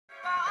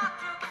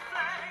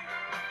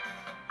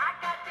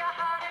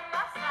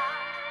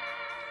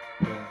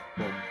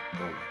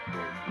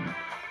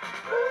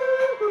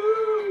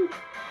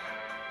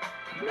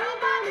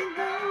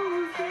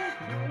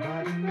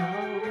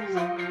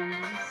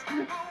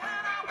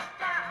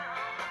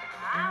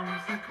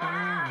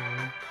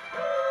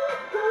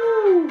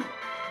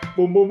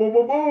Boom, boom, boom,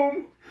 boom,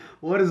 boom.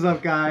 What is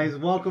up, guys?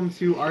 Welcome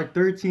to our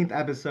 13th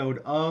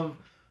episode of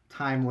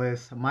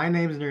Timeless. My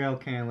name is Nuriel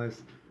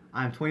Canless.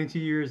 I'm 22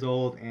 years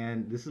old,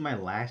 and this is my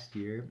last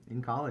year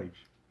in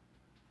college.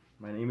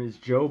 My name is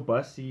Joe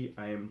Bussey.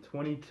 I am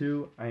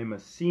 22. I am a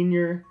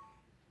senior,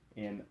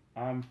 and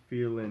I'm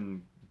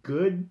feeling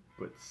good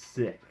but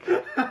sick.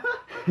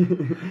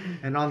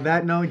 And on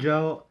that note,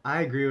 Joe,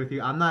 I agree with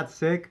you. I'm not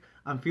sick.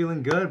 I'm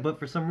feeling good, but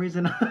for some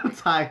reason, I'm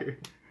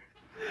tired.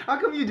 How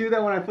come you do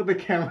that when I put the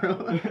camera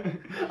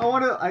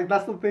on?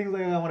 That's the things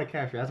I want to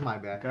capture. That's my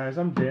bad. Guys,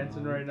 I'm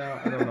dancing right now.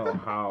 I don't know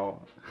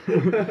how.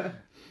 So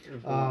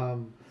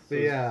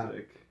yeah.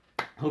 Sick.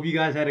 Hope you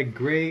guys had a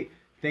great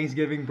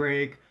Thanksgiving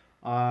break.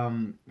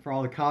 For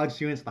all the college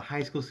students, the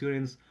high school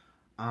students,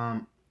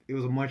 it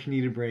was a much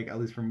needed break, at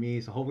least for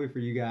me. So hopefully for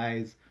you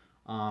guys.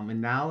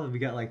 And now we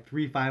got like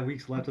 5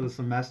 weeks left of the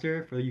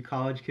semester for you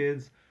college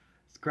kids.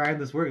 Let's grind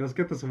this work. Let's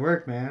get this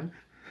work, man.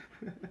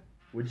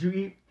 What'd you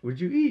eat? What'd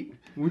you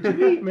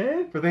eat,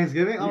 man? For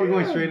Thanksgiving? Oh, we're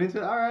going Yeah. straight into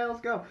it? All right,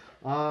 let's go.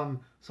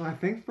 So I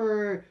think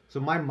so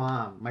my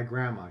mom, my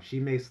grandma, she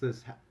makes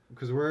this,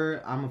 because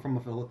I'm from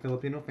a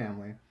Filipino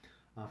family,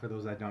 for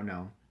those that don't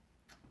know.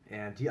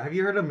 And have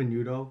you heard of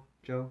menudo,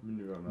 Joe?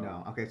 Menudo, no.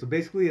 No. Okay, so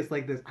basically it's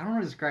like this, I don't know how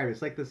to describe it.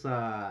 It's like this,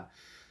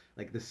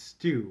 like this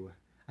stew.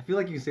 I feel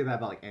like you can say that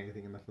about like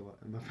anything in the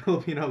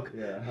Filipino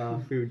Yeah.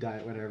 food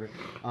diet, whatever.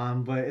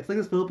 But it's like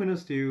this Filipino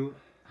stew.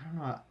 I don't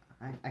know.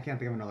 I can't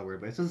think of another word,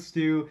 but it's just a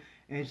stew,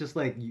 and it's just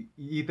like you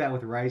eat that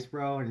with rice,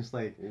 bro, and it's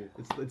like Ooh.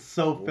 it's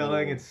so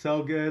filling, Ooh. it's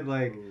so good.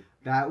 Like Ooh.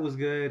 that was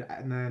good,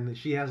 and then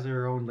she has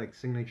her own like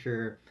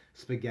signature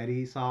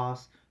spaghetti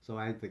sauce. So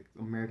I had the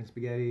American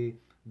spaghetti.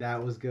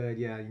 That was good.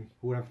 Yeah,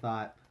 who would have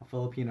thought a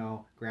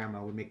Filipino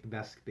grandma would make the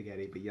best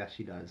spaghetti? But yes,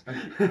 she does.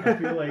 I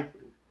feel like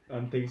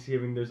on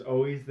Thanksgiving there's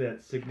always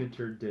that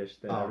signature dish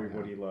that Oh,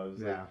 everybody loves.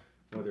 Like, yeah.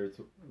 whether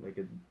it's like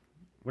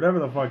whatever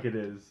the fuck it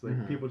is, like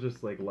Mhm. people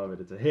just like love it.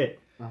 It's a hit.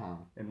 Uh-huh.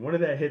 And one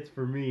of that hits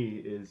for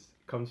me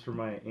comes from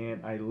my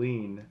Aunt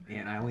Eileen.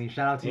 Aunt Eileen,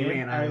 shout out to you,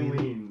 Aunt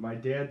Eileen. My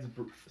dad's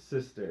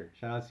sister.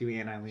 Shout out to you,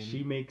 Aunt Eileen.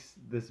 She makes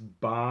this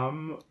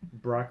bomb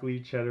broccoli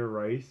cheddar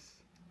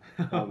rice.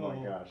 Oh my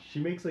gosh. She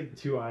makes like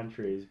 2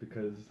 entrees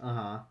because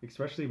Uh-huh.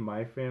 especially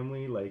my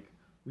family, like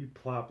we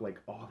plop like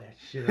all that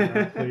shit on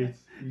our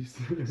plates.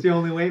 It's the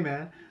only way,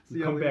 man. It's You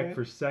the come only back way.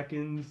 for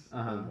seconds.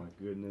 Uh-huh. Oh my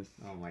goodness.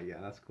 Oh my god,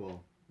 that's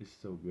cool. It's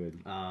so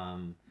good.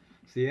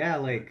 So yeah,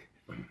 like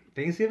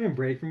Thanksgiving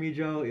break for me,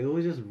 Joe, it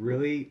was just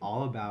really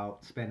all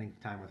about spending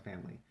time with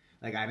family.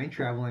 Like I didn't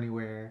travel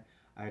anywhere.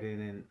 I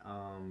didn't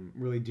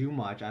really do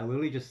much. I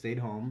literally just stayed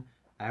home.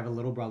 I have a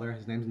little brother.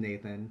 His name's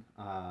Nathan.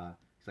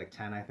 He's like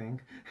 10, I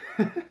think.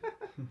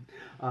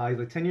 He's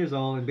like 10 years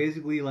old, and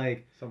basically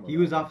like Somewhere he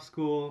was around off of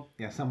school.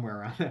 Yeah, somewhere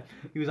around there.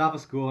 He was off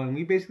of school, and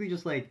we basically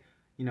just like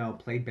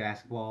played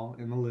basketball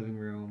in the living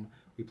room.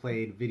 We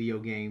played video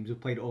games. We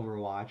played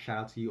Overwatch. Shout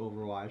out to you,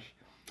 Overwatch.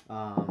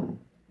 Um,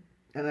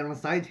 and then on a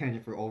side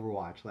tangent for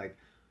Overwatch, like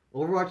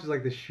Overwatch is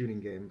like this shooting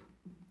game,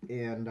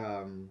 and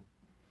I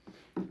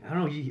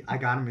don't know. I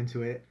got him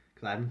into it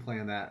because I've been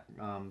playing that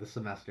this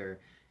semester,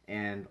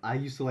 and I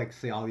used to like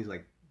say all these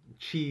like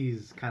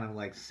cheese kind of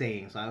like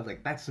sayings. So I was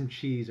like, "That's some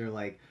cheese," or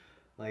like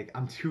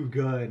I'm too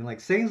good, and like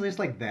sayings just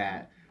like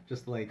that,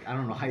 just like I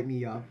don't know, hype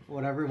me up,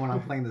 whatever. When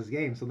I'm playing this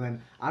game, so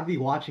then I'd be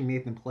watching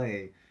Nathan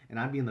play, and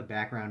I'd be in the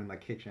background in the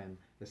kitchen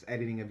just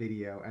editing a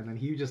video, and then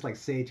he would just like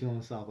say to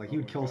himself, like he Oh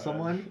would my kill God.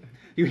 someone,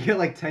 he would get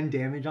like 10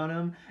 damage on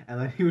him, and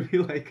then he would be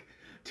like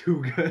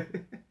too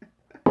good.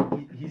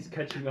 He's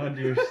catching on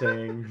to your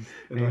sayings.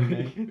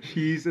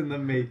 Cheese in the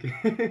making.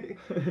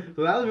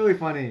 So that was really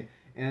funny.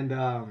 And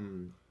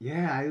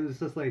yeah, it was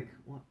just like,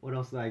 what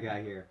else did I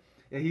got here?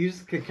 Yeah, he was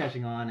just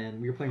catching on,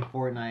 and we were playing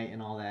Fortnite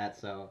and all that.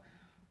 So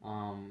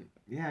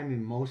yeah, I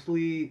mean,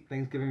 mostly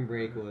Thanksgiving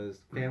break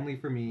was family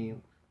for me.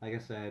 Like I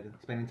said,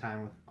 spending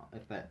time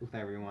with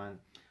everyone.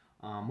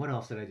 What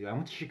else did I do? I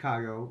went to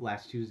Chicago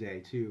last Tuesday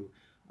too,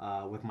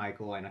 with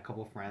Michael and a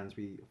couple friends.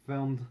 We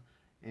filmed,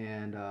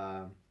 and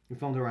we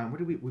filmed around. Where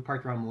did we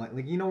parked around? Like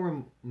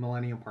where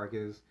Millennium Park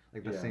is,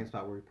 like the Yeah. same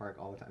spot where we park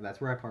all the time. That's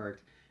where I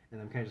parked,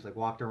 and then kind of just like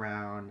walked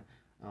around,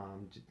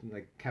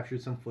 like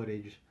captured some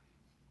footage,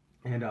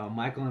 and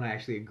Michael and I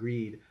actually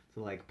agreed to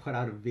like put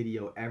out a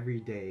video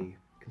every day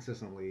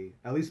consistently,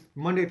 at least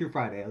Monday through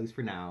Friday, at least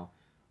for now,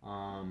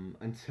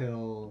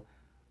 until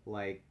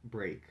like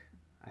break.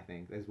 I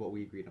think is what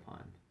we agreed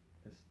upon.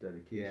 That's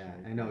dedication. Yeah,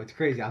 right I know there. it's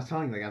crazy. I was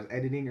telling you, like I was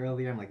editing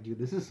earlier. I'm like, dude,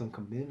 this is some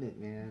commitment,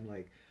 man.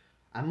 Like,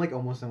 I'm like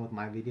almost done with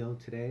my video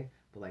today,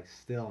 but like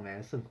still, man,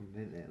 it's some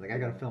commitment. Like I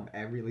gotta Yeah. film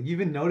like you've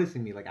been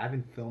noticing me. Like I've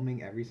been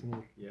filming every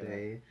single Yeah.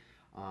 day.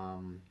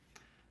 Um,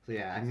 so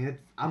yeah, I mean,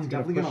 I'm It's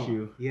gonna definitely push gonna.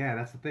 you. Yeah,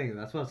 that's the thing.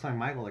 That's what I was telling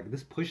Michael. Like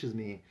this pushes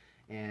me,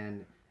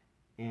 and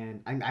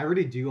I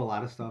already do a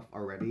lot of stuff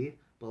already,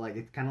 but like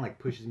it kind of like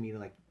pushes me to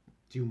like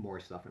do more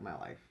stuff in my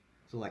life.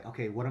 So like,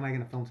 okay, what am I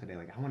gonna film today?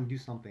 Like I want to do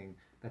something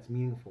that's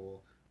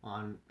meaningful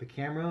on the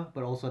camera,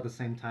 but also at the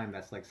same time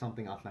that's like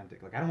something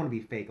authentic. Like I don't want to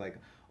be fake. Like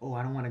oh,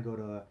 I don't want to go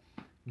to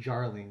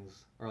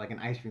Jarlings or like an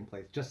ice cream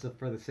place just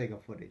for the sake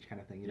of footage kind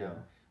of thing. You know,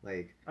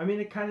 Like, I mean,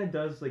 it kind of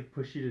does like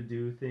push you to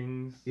do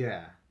things.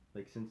 yeah.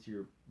 Like since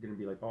you're gonna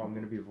be like, oh, I'm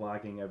gonna be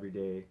vlogging every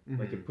day.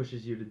 Like Mhm. it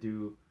pushes you to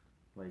do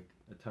like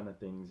a ton of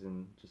things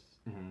and just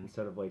Mhm.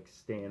 instead of like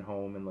staying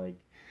home and like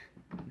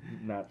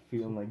not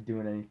feeling like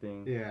doing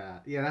anything. Yeah,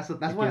 yeah, that's It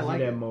why I gives you like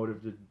that it.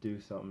 motive to do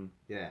something.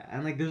 Yeah,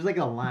 and like there's like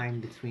a line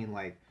between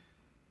like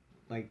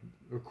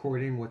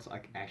recording what's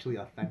like actually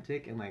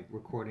authentic and like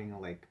recording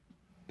like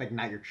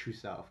not your true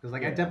self. Because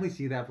like I Yeah. definitely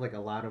see that for like a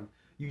lot of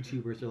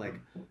YouTubers are like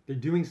they're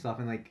doing stuff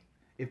and like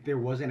if there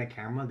wasn't a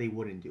camera they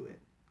wouldn't do it,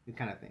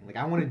 kind of thing. Like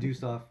I want to do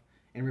stuff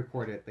and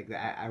record it like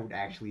that I would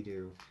actually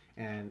do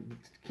and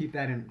to keep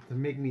that in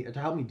to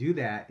help me do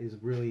that is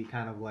really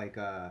kind of like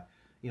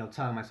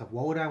telling myself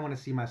what would I want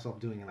to see myself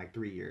doing in like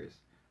 3 years,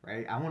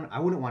 right? I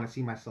wouldn't want to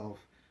see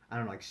myself I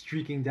don't know, like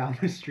streaking down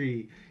the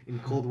street in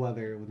cold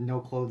weather with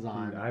no clothes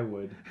on. Dude, I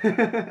would.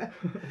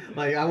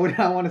 Like I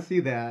want to see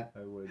that.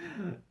 I would.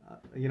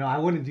 I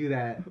wouldn't do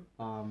that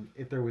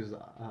if there was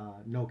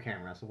no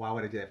camera. So why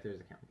would I do it if there's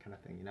a camera, kind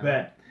of thing,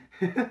 Bet.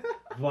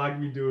 Vlog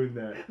me doing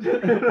that.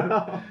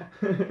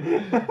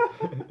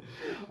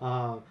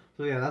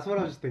 So yeah, that's what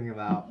I was just thinking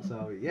about.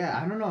 So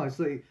yeah, I don't know. It's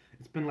like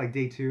it's been like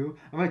day 2.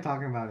 I'm like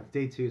talking about it. It's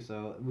day 2,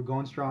 so we're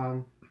going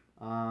strong.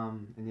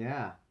 And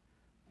yeah.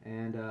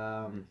 And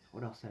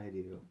what else did I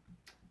do?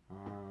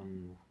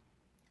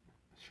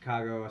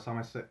 Chicago. I saw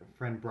my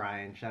friend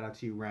Brian. Shout out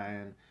to you,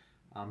 Ryan.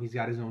 He's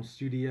got his own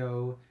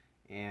studio,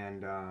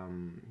 and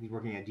he's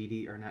working at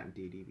not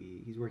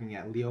DDB. He's working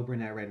at Leo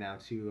Burnett right now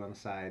too on the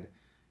side.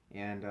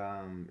 And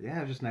yeah,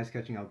 it was just nice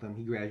catching up with him.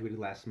 He graduated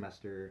last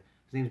semester.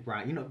 His name's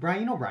Brian. You know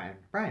Brian.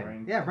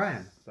 Yeah,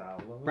 Brian.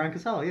 Casalo? Brian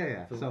Casella.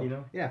 Yeah.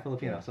 Filipino? So yeah,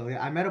 Filipino. Yeah. So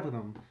yeah, I met up with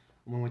him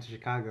when we went to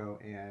Chicago,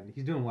 and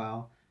he's doing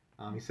well.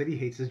 He said he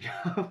hates his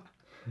job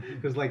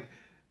because like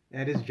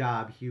at his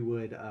job he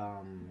would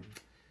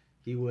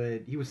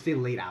stay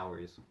late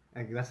hours.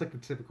 Like that's like the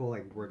typical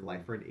like work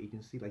life for an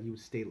agency. Like you would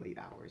stay late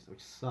hours,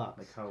 which sucks.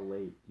 Like how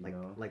late, you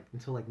know? Like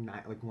until like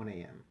 1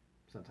 a.m.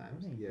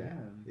 sometimes. 1 Yeah.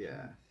 a.m., Yeah.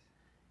 jeez.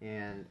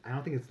 And I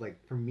don't think it's like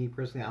for me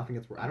personally. I don't think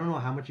it's worth. I don't know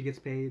how much he gets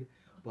paid,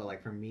 but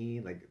like for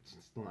me, like it's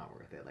still not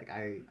worth it. Like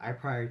I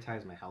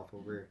prioritize my health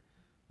over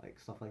like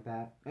stuff like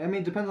that. I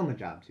mean, it depends on the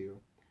job too.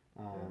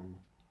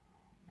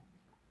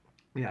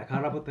 Yeah, I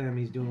caught up with him.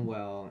 He's doing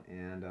well,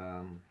 and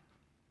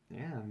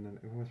yeah, and then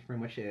that was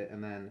pretty much it.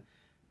 And then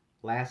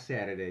last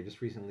Saturday,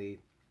 just recently,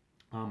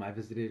 I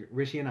visited.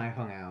 Rishi and I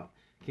hung out.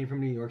 Came from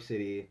New York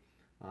City.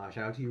 Shout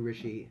out to you,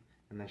 Rishi,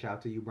 and then shout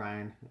out to you,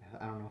 Brian.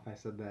 I don't know if I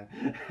said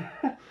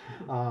that.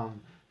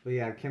 But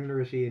yeah, I came to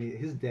Rishi, and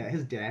his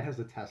dad has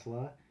a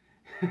Tesla.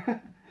 And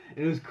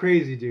it was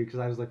crazy, dude, because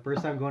I was like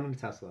first time going into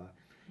Tesla,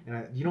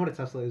 and you know what a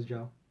Tesla is,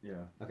 Joe? Yeah.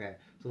 Okay,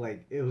 so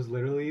like it was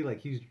literally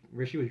like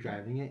Rishi was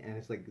driving it, and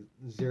it's like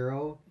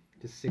 0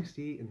 to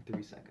 60 in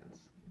 3 seconds.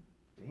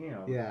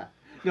 Damn. Yeah.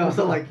 No,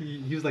 so like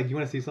he was like, "You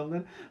want to see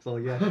something?" So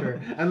like, yeah,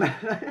 sure. And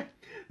then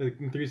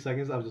like, in 3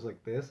 seconds, I was just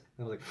like this,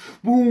 and I was like,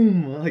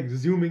 boom, like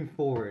zooming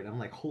forward. I'm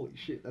like, holy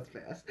shit, that's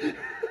fast.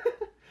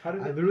 I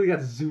literally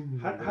got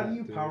zoomed. How do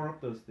you power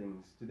up those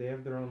things? Do they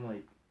have their own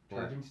like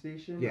charging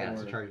station? Yeah,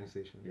 it's a charging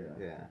station. Yeah.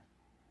 Yeah.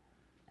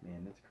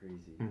 Man, that's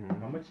crazy.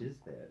 Mhm. How much is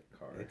that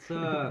car?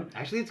 It's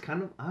actually it's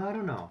kind of I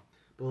don't know,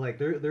 but like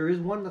there is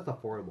one that's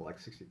affordable, like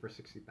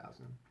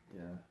 60,000.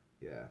 Yeah.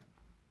 Yeah.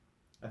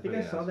 I think But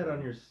I yeah, saw that's that fun.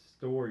 on your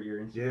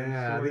Instagram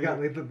Yeah, story. they got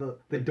like the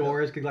Like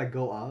doors could like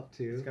go up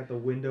too. It's got the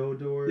window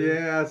doors.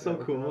 Yeah, it's so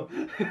that cool.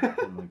 open up.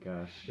 Oh my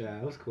gosh. Yeah,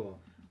 it was cool.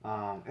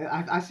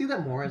 And I see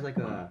that more as like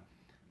a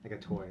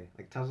toy.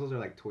 Like Teslas are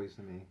like toys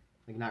to me.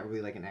 Like not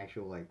really like an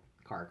actual like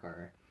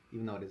car,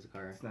 even though it is a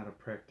car. It's not a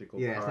practical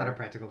Yeah, car. it's not a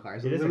practical car.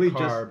 It's It is literally a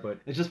car, just but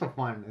it's just for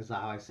fun. Is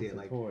how I see it's it. a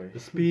Like toy. the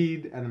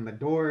speed and then the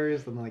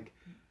doors and like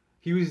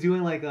he was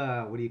doing like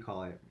what do you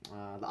call it?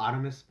 The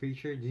autonomous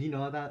feature. Did you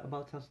know that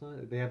about Tesla?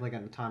 They have like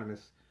an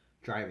autonomous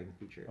driving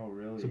feature. Oh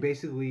really? So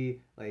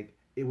basically, like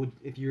it would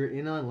if you're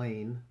in a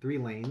lane, 3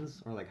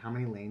 lanes or like how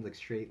many lanes, like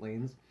straight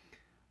lanes,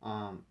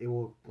 it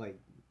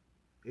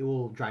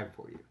will drive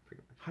for you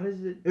pretty much. How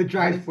does it? It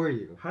drives for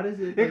you. How does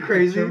it It's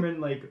crazy.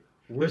 determine like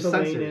where There's the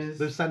sensors. lane is?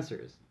 There's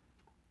sensors.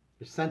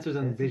 There's sensors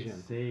and That's vision.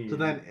 insane. So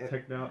then,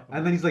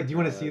 and then he's like, "Do you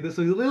want to see this?"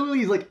 So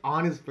he's like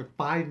on his for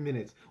 5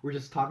 minutes. We're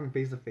just talking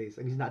face to face,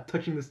 and he's not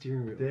touching the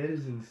steering wheel. That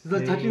is insane. He's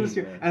not touching the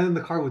steering, man. and then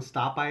the car would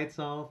stop by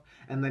itself.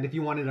 And then if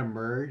you wanted to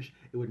merge,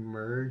 it would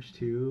merge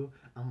too.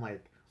 I'm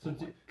like, So,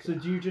 oh so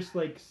do you just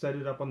like set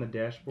it up on the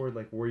dashboard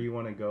like where you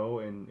want to go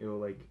and it'll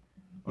like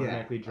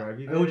automatically drive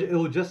you there? It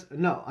will just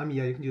no. I mean,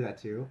 yeah, you can do that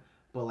too.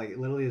 But like, it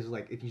literally is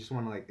like if you just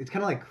want to like, it's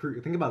kind of like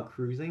think about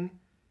cruising,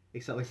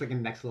 except it's like a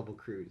next level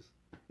cruise.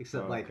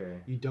 Except like Okay.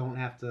 you don't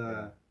have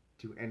to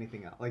do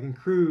anything else. Like in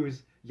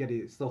cruise, you got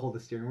to still hold the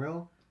steering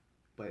wheel,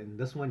 but in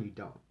this one you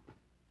don't.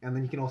 And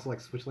then you can also like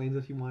switch lanes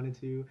if you wanted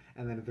to.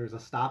 And then if there's a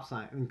stop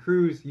sign in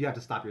cruise, you have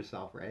to stop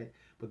yourself, right?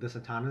 But this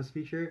autonomous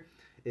feature,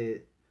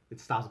 it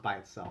stops by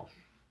itself.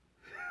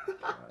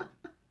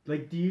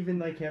 Like, do you even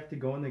like have to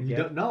go in the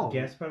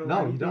gas pedal?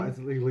 No, or you don't.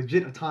 anything? It's like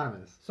legit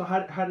autonomous. So how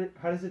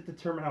does it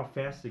determine how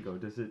fast to go?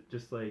 Does it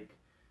just like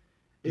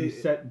Do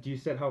you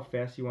set how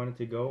fast you want it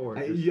to go, or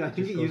I think just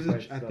it goes by uses I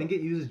itself? think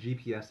it uses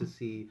GPS to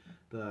see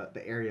the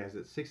areas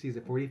at 60s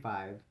at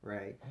 45,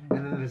 right?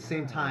 And then at the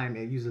same God. time,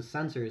 it uses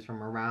sensors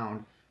from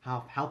around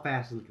how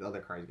fast is the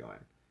other cars going,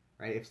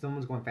 right? If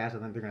someone's going faster,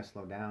 then they're gonna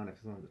slow down. If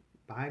someone's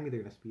behind me,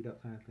 they're gonna speed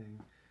up, kind of thing.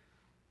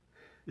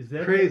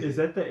 Crazy. Is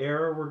that the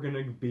era we're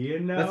gonna be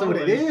in now? That's what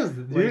it is,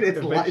 dude. It's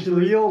it's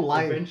eventually- real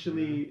life.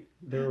 Eventually,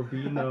 there will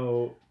be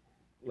no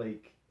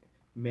like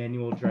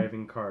manual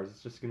driving cars.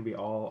 It's just gonna be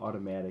all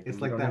automatic. It's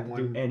and like you don't that have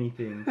to one- do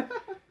anything.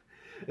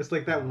 It's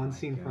like that Oh one my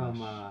scene gosh.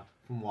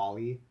 from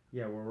Wall-E.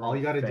 Yeah, where we're All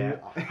you gotta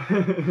fat.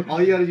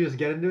 All you gotta do is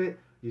get into it.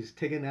 You just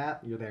take a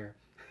nap. You're there.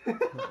 Oh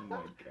my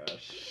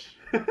gosh,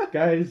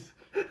 guys.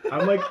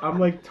 I'm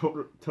like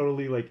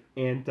totally like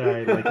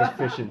anti like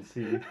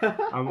efficiency.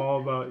 I'm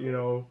all about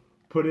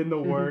put in the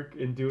work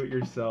and do it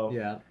yourself.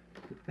 Yeah.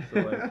 So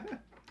like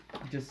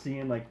just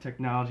seeing like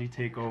technology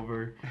take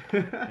over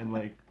and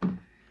like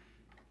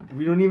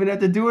we don't even have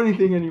to do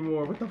anything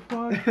anymore. What the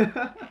fuck?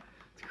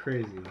 It's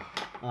crazy.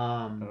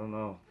 I don't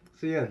know.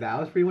 So yeah, that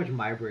was pretty much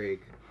my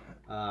break.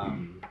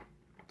 And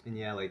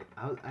yeah, like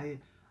I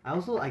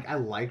also like I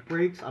like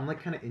breaks. I'm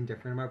like kind of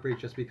indifferent about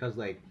breaks just because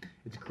like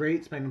it's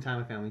great spending time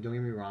with family. Don't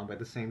get me wrong, but at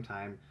the same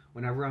time,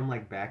 whenever I'm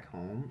like back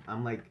home,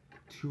 I'm like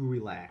too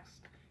relaxed.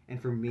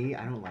 And for me,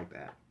 I don't like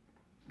that.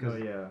 Oh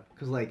yeah.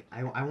 Cause like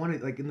I want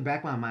to like in the back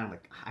of my mind, I'm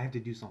like I have to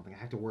do something. I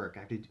have to work. I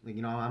have to like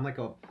I'm like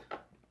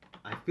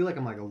I feel like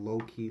I'm like a low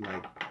key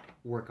like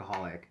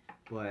workaholic,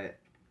 but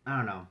I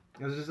don't know.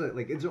 It was just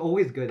like it's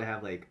always good to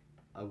have like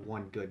a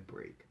one good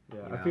break.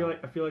 Yeah, you I know?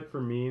 feel like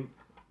for me,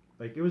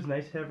 like it was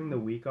nice having the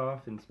week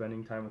off and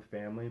spending time with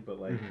family, but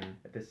like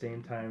at the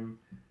same time,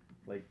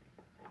 like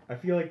I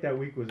feel like that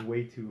week was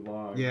way too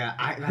long. Yeah,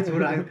 that's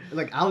what I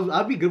like.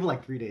 I'd be good for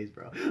like 3 days,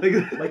 bro.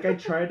 Like I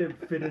tried to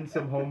fit in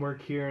some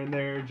homework here and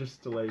there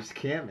just to like. just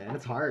can't, man.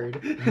 It's hard.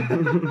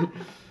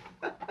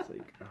 It's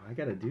like I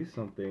gotta do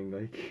something.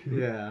 Like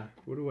Yeah.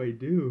 what do I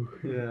do?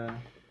 Yeah.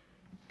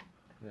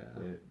 Yeah.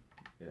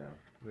 Yeah.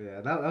 But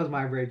yeah, that was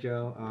my break,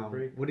 Joe. Your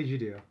break? What did you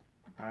do?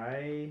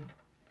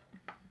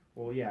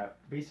 Well, yeah,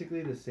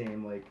 basically the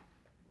same. Like,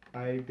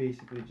 I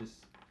basically just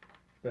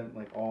spent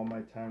like all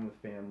my time with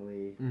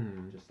family,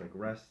 just like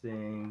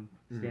resting,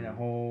 staying at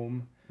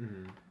home.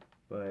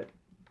 But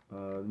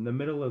in the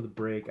middle of the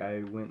break,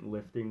 I went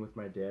lifting with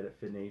my dad at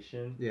Fit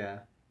Nation. Yeah.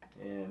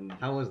 And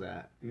How was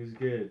that? it was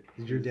good.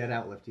 Did your dad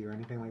outlift you or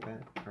anything like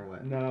that, or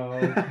what? No.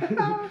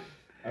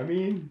 I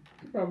mean,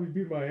 he'd probably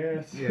beat my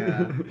ass.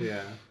 Yeah.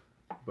 Yeah.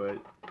 But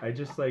I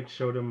just like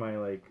showed him my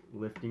like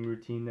lifting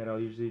routine that I'll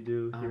usually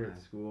do here nice.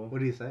 at school. What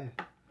did he say?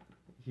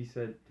 He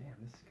said, "Damn,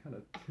 this is kind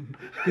of,"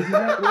 because he's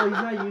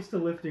not used to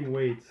lifting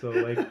weights, so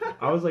like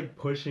I was like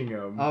pushing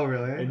him. Oh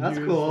really? And That's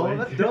he was, cool. like-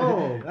 That's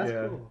dope. That's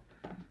Yeah. cool.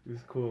 It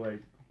was cool,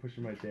 like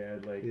pushing my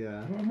dad, like,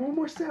 Yeah. "Come on, one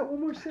more set,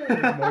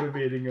 like,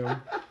 motivating him.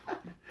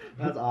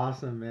 That's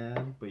awesome,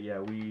 man. But yeah,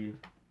 we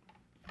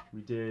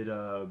did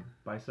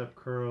bicep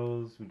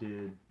curls, we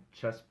did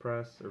chest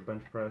press or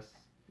bench press,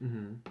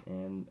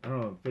 and I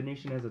don't know. Fit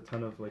Nation has a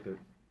ton of like a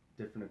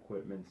different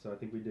equipment, so I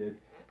think we did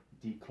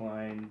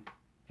decline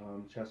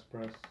chest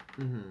press.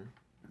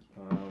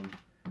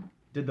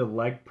 Did the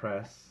leg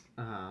press.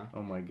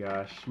 Oh my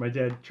gosh, my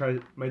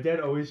dad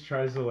always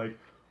tries to like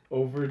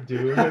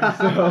overdo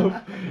himself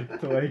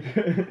to like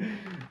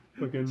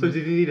fucking. So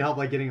did you need help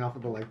like getting off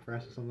of the leg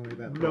press or something like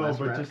that? The No, last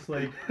but rep? just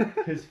like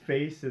his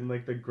face and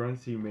like the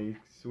grunts he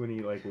makes when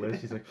he like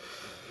lifts, he's like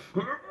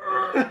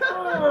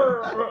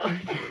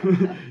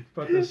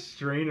about to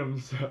strain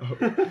himself.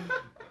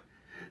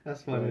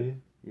 That's funny.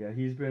 Yeah,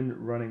 he's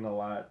been running a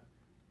lot,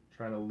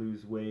 trying to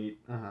lose weight.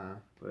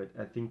 But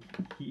I think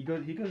he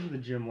goes to the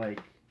gym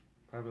like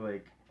probably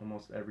like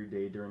almost every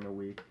day during the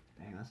week.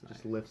 Dang, that's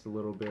Just nice. lifts a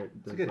little bit.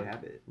 It's a Does good like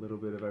habit. a little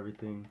bit of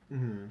everything.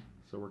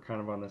 So we're kind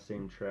of on the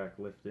same track,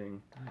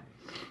 lifting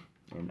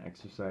and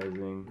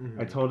exercising.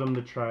 I told him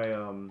to try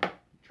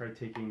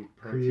taking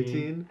protein.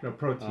 Creatine? No,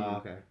 protein. Oh,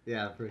 okay.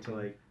 Yeah, protein. To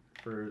like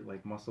for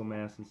like muscle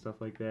mass and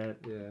stuff like that.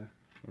 Yeah.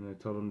 And I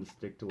told him to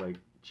stick to like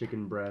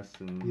chicken breasts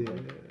and Yeah.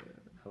 like,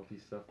 healthy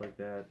stuff like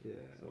that. Yeah.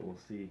 So we'll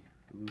see.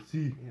 We'll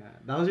see. Yeah,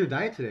 that was your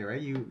diet today,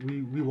 right?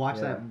 We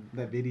watched Yeah.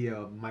 that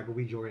video of Michael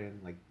B. Jordan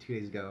like 2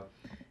 days ago,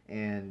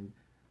 and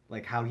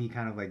like how he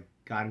kind of like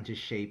got into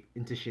shape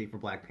for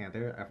Black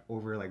Panther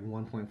over like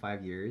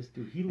 1.5 years.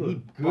 Dude, he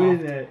looked good in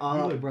buffed that.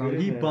 up, bro.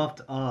 He buffed.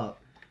 buffed up,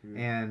 Dude.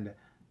 and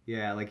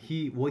yeah, like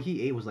what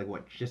he ate was like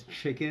what, just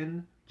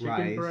chicken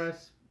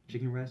breast,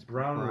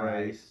 brown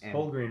rice, and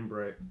whole grain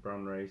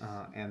brown rice,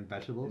 and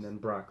vegetables, and then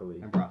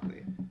broccoli.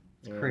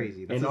 It's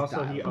crazy. That's and his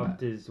also diet he for that.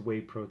 upped his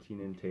whey protein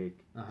intake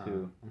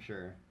too. I'm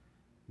sure.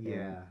 And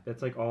Yeah.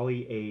 that's like all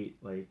he ate,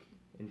 like,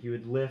 and he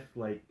would lift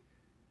like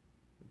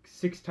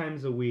 6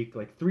 times a week,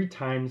 like 3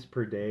 times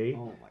per day,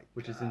 Oh my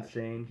which is gosh.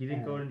 insane. He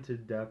didn't go into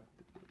depth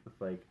with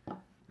like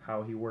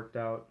how he worked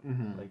out,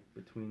 like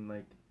between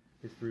like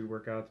his 3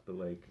 workouts, but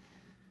like,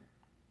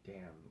 damn,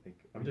 like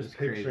I'm It's just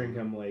crazy. picturing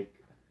him like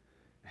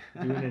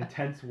doing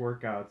intense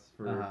workouts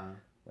for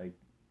like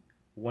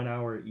 1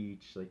 hour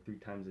each, like 3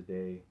 times a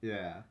day.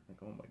 Yeah. Like,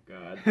 oh my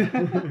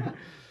god.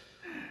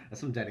 That's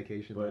some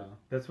dedication, But though.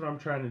 that's what I'm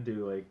trying to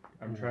do. Like,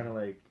 I'm trying to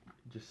like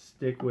just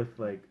stick with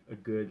like a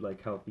good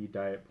like healthy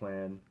diet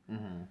plan.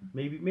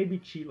 Maybe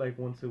cheat like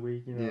once a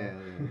week. You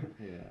know.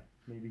 Yeah.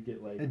 Maybe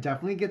get like. It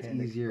definitely gets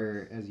Panda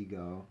easier Express. as you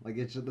go. Like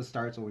it's just, the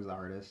start's always the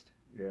hardest.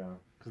 Yeah.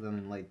 Because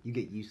then like you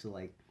get used to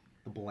like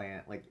the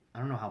bland. Like I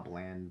don't know how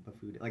bland the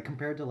food like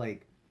compared to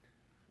like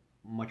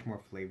much more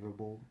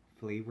flavorable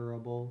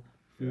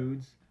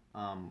foods.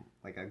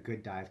 Like a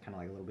good diet's kind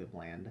of like a little bit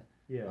bland.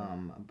 Yeah.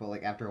 But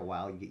like after a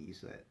while you get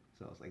used to it,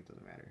 so it's like it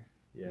doesn't matter.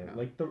 Yeah, you know?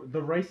 like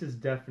the rice is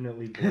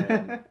definitely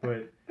bland,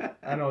 but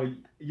I don't know,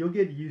 you'll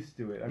get used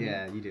to it. I mean,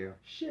 Yeah, you do.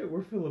 shit,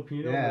 we're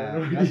Filipino. Yeah,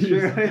 man. that's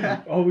true.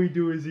 Yeah. All we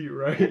do is eat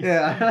rice.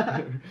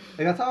 Yeah.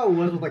 Like that's how it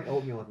was with like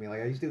oatmeal with me.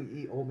 Like I used to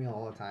eat oatmeal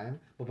all the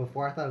time, but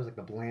before I thought it was like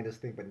the blandest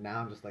thing, but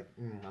now I'm just like,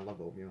 I love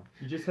oatmeal.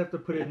 You just have to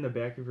put it in the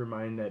back of your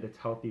mind that it's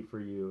healthy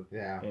for you.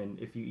 Yeah. And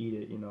if you eat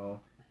it, you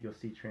know, you'll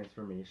see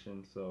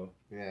transformation. So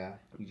yeah,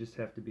 you just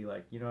have to be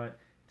like, you know what,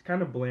 it's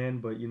kind of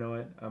bland, but you know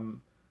what,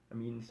 I'm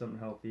eating something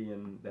healthy,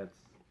 and that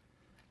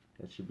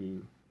should be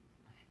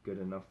good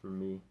enough for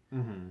me.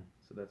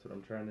 So that's what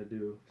I'm trying to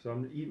do. So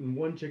I'm eating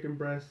 1 chicken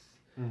breast,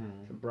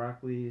 some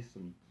broccoli,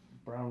 some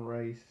brown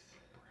rice.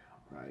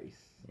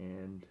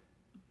 And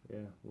yeah,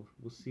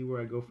 we'll see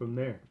where I go from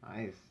there.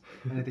 Nice.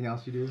 Anything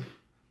else you do?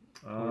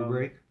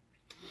 Break?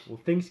 Well,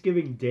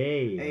 Thanksgiving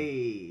Day.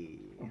 Hey.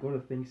 I'll go to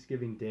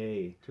Thanksgiving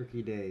Day.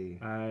 Turkey Day.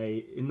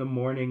 In the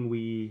morning,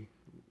 we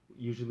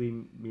usually,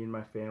 me and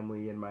my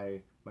family and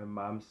my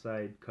mom's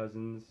side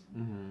cousins,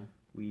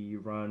 we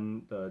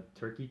run the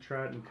turkey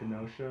trot in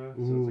Kenosha. So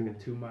it's like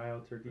a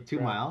 2-mile turkey trot. 2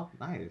 mile?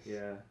 Nice.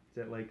 Yeah. It's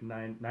at like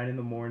 9 in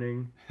the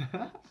morning.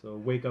 So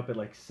wake up at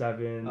like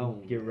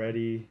 7, get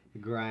ready.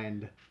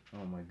 Grind.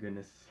 Oh my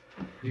goodness.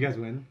 Did you guys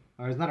win?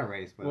 Or it's not a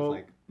race, but it's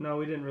like... No,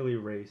 we didn't really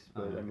race,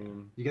 but I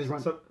mean... You guys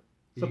run...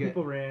 Some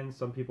people ran,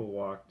 some people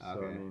walked. Okay.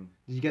 So I mean...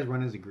 Did you guys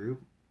run as a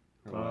group?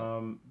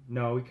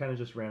 No, we kind of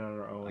just ran on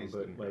our own. Nice.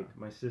 But like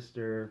my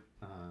sister,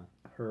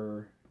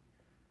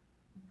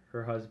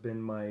 her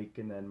husband Mike,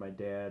 and then my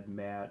dad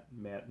Matt's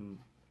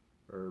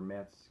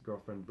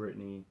girlfriend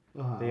Brittany,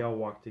 they all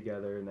walked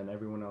together, and then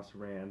everyone else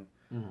ran.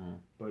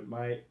 But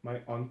my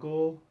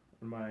uncle,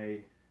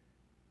 my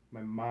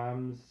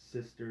mom's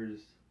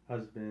sister's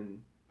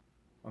husband,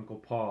 Uncle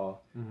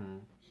Paul,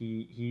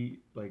 he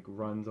like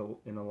runs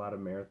in a lot of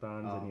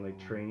marathons, and he like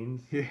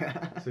trains.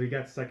 Yeah. So he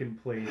got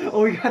second place.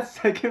 Oh, he got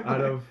second place.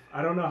 Out of,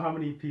 I don't know how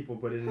many people,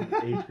 but in his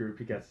age group,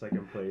 he got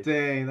second place.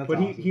 Dang, that's But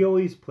awesome. he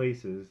always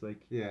places. Like,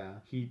 yeah.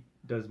 He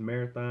does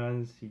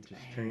marathons. He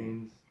just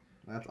trains.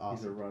 That's awesome.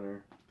 He's a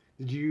runner.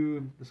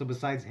 So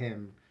besides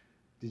him,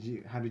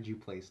 how did you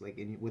place, like,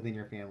 within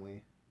your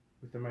family?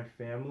 Within my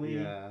family?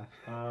 Yeah.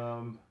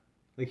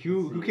 Like,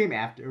 who came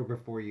after or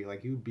before you?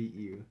 Like, who beat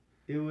you?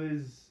 It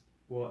was,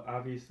 well,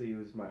 obviously, it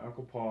was my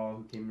Uncle Paul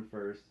who came in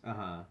first.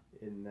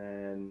 And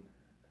then,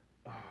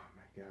 oh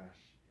my gosh.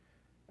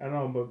 I don't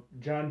know,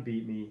 but John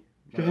beat me.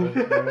 My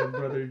old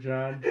brother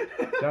John.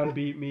 John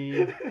beat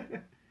me.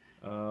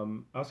 I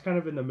was kind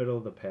of in the middle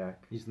of the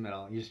pack. He's in the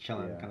middle. You're just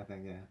chilling, kind of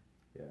thing. Yeah.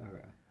 Yeah.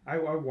 Okay.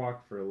 I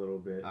walked for a little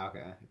bit.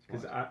 Okay.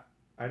 Because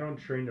I don't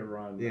train to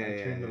run. Yeah,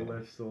 I train to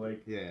lift. So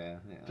like,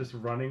 just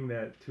running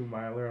that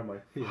 2-miler, I'm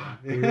like, dude.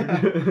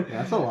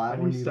 That's a lot.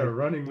 When you start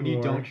running when more.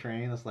 you don't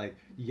train, it's like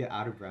you get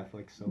out of breath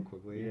like so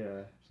quickly.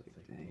 Yeah. It's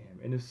like, damn.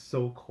 And it's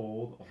so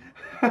cold.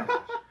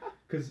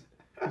 Because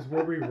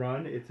where we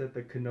run, it's at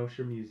the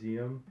Kenosha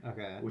Museum.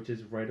 Okay. Which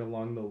is right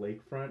along the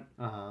lakefront.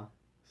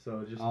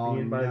 So just Oh,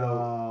 being by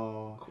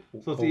no.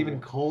 So it's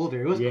even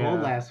colder. It was cold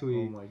last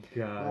week. Oh my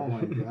god. Oh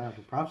my god.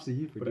 Props to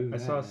you for doing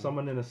that. I saw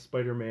someone in a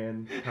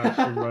Spider-Man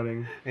costume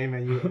running. Hey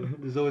man,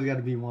 there's always got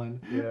to be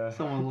one. Yeah.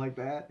 Someone like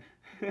that.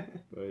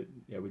 But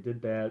yeah, we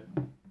did that.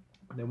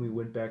 Then we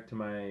went back to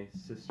my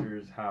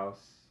sister's house,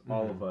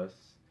 all of us,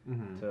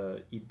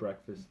 to eat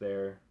breakfast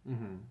there.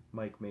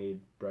 Mike made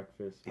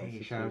breakfast.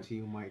 Hey, shout out to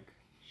you, Mike.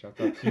 Shout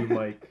out to you,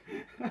 Mike,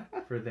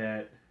 for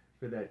that.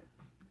 What's it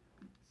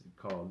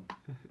called?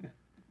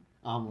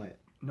 Omelet.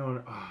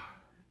 No.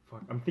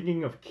 Fuck. I'm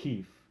thinking of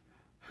Keef.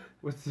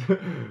 What's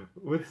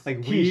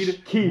like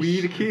quiche?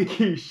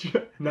 Quiche.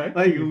 Not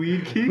like Keef.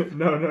 weed Keef?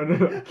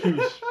 No.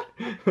 Quiche.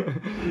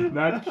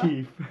 Not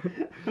Keef.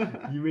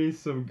 You made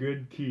some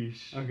good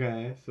quiche.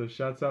 Okay. So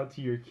shouts out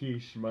to your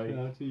quiche, Mike. Shout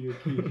out to your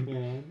quiche,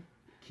 man.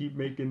 Keep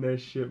making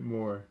that shit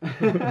more.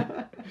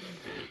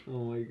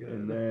 Oh my god.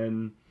 And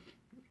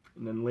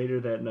then later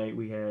that night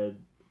we had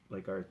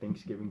like our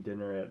Thanksgiving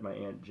dinner at my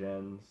Aunt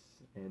Jen's,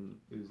 and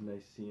it was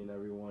nice seeing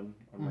everyone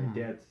on my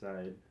dad's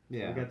side.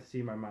 Yeah. So I got to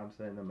see my mom's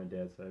side and then my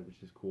dad's side,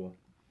 which is cool.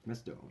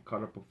 That's dope.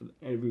 Caught up with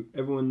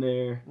everyone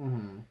there,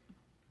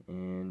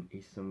 and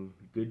ate some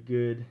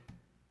good,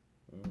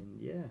 and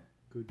yeah.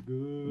 Good.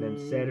 And then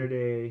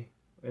Saturday,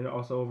 and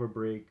also over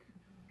break,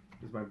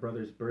 is my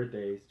brother's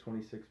birthday. His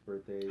 26th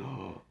birthday.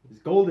 His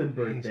golden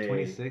birthday. He's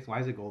 26. Why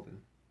is it golden?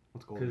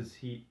 What's golden? Because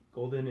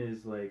golden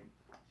is like,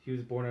 he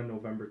was born on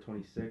November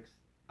 26th.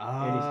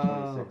 And he's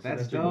 26. So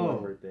that's your golden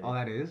dope. birthday. Oh,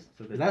 that is?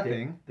 So is that a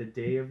thing? The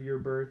day of your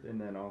birth, and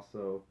then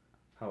also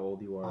how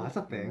old you are. Oh, that's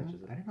a thing.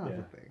 I didn't know that's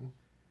a thing.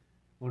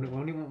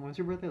 When's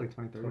your birthday? Like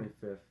 23rd?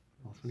 25th.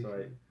 Oh, 25th.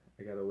 So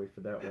I gotta wait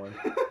for that one.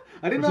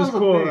 I didn't know that was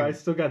cool. a thing. I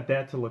still got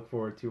that to look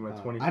forward to. My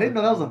 25th. I didn't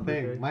know that was a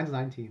thing. Birthday. Mine's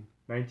 19.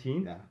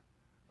 19? Yeah.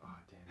 Oh,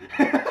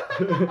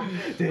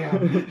 damn.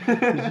 Did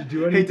you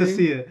do anything? Hate to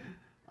see it.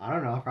 I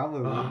don't know.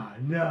 Probably. Oh,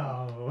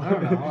 no. I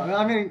don't know.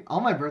 I mean,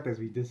 all my birthdays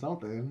we did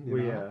something. You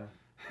know?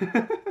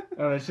 Yeah.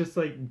 Oh, it's just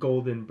like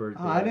golden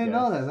birthday. Oh, I didn't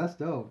know that. That's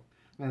dope.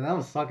 Man, that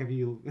would suck if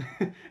you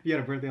had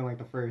a birthday on like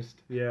the 1st.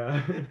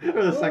 Yeah.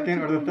 Or the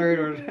 2nd, or the 3rd,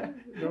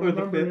 or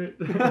the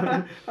 5th.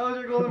 It. How was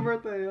your golden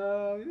birthday?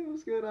 It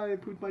was good. I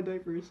pooped my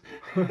diapers.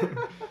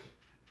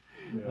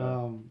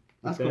 Yeah.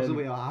 That's cool. So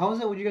wait, how was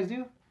it? What did you guys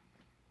do?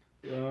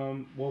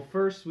 Well,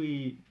 first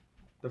the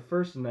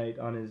first night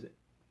on his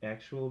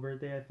actual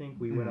birthday, I think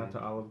we went out to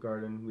Olive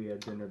Garden. We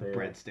had dinner there.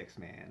 Breadsticks,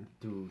 man.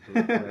 Dude,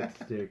 the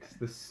breadsticks,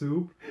 the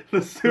soup.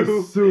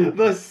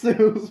 The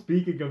soup.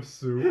 Speaking of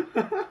soup.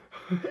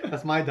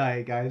 That's my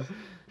diet, guys.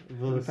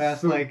 For the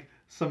past like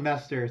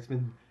semester, it's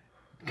been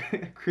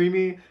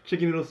creamy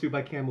chicken noodle soup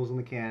by Campbell's in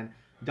the can.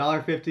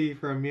 $1.50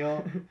 for a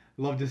meal.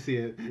 Love to see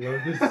it.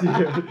 Love to see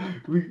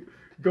it. We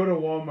go to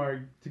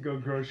Walmart to go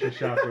grocery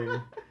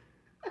shopping.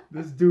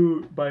 This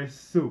dude buys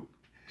soup.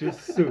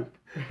 Just soup.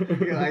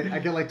 I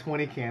get like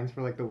 20 cans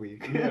for like the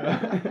week.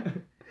 Yeah.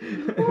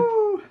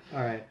 Woo!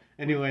 All right.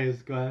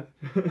 Anyways, go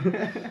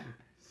ahead.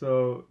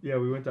 So, yeah,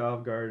 we went to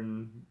Olive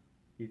Garden,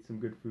 eat some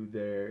good food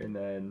there, and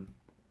then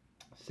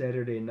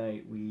Saturday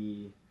night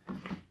we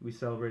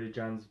celebrated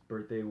John's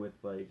birthday with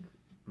like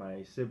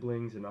my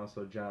siblings and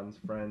also John's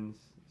friends.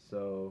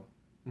 So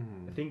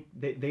I think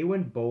they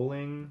went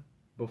bowling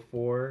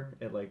before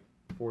at like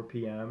 4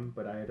 p.m.,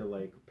 but I had to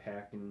like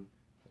pack and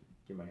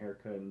get my hair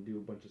cut and do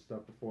a bunch of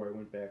stuff before I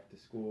went back to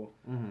school.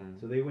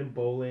 So they went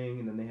bowling,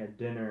 and then they had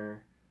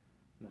dinner.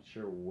 I'm not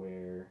sure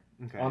where.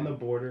 Okay. On the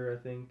Border,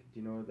 I think. Do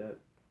you know that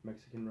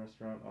Mexican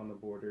restaurant On the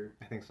Border?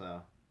 I think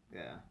so.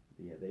 Yeah.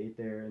 Yeah, they ate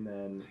there, and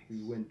then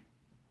we went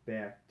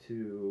back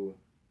to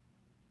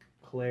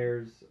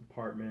Claire's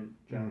apartment,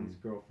 John's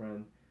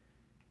girlfriend,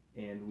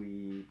 and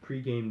we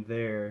pre-gamed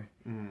there.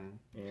 And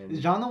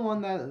is John the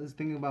one that is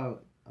thinking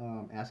about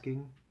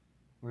asking?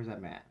 Or is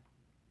that Matt?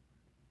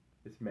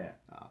 It's Matt.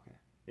 Oh, okay.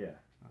 Yeah.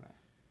 Okay.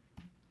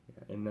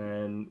 Yeah, and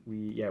then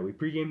we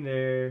pre-gamed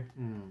there,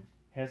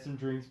 had some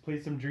drinks,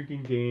 played some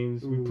drinking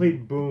games. We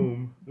played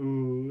Boom.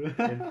 Ooh.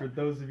 And for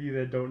those of you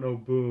that don't know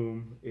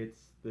Boom, it's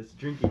this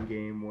drinking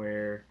game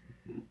where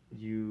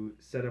you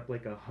set up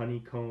like a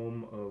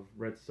honeycomb of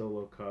red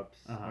Solo cups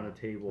on a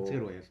table. That's a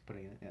good way of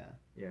putting it, yeah.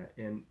 Yeah,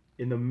 and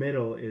in the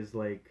middle is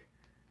like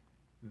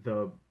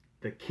the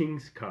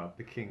King's Cup,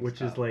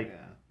 which is like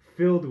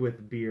filled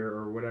with beer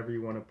or whatever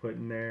you want to put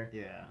in there.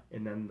 Yeah.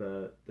 And then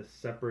the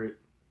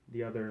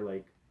other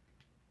like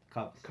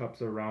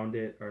cups around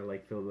it are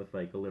like filled with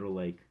like a little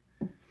like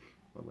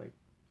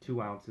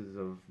 2 ounces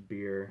of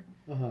beer.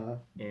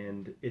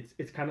 And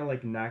it's kind of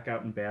like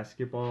knockout in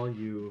basketball.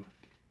 You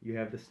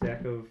have the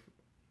stack of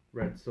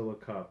red Solo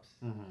cups,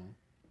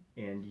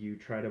 and you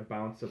try to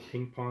bounce a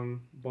ping pong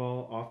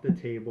ball off the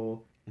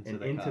table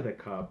into the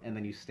cup, and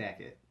then you stack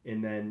it.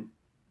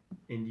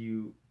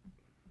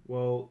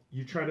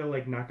 You try to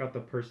like knock out the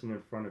person in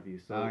front of you.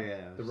 So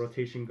the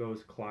rotation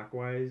goes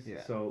clockwise.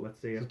 Yeah. So let's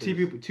say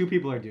two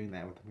people are doing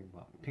that with the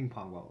ping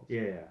pong balls.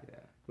 Yeah.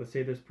 Let's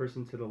say there's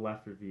person to the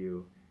left of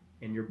you,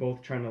 and you're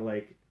both trying to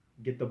like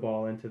get the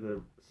ball into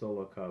the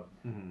Solo cup.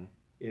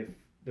 If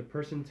the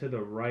person to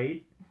the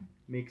right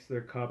makes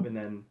their cup and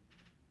then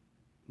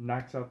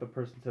knocks out the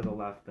person to the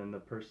left, then the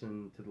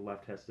person to the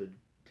left has to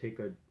take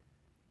a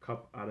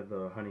cup out of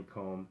the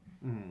honeycomb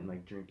and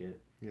like drink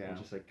it. Yeah. And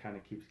just like kind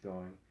of keeps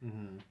going.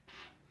 And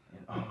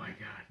oh my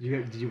god.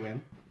 Did you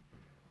win?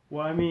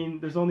 Well, I mean,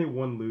 there's only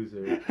one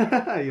loser.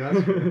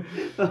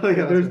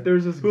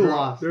 There's this Who girl.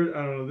 lost? I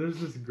don't know. There's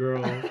this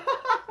girl.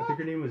 I think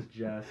her name was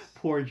Jess.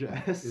 Poor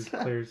Jess. Is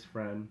Claire's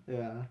friend.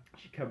 Yeah.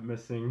 She kept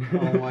missing.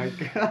 Oh my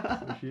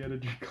god. So she had to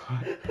drink a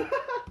lot.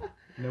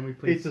 And then we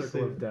played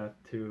Circle of Death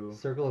too.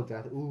 Circle of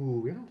Death.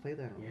 Ooh, we haven't played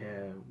that.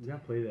 Yeah, we gotta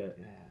play that.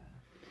 Yeah.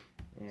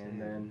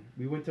 And then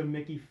we went to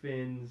Mickey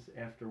Finn's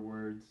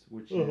afterwards,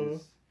 which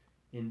is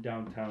in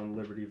downtown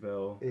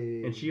Libertyville.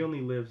 And she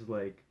only lives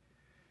like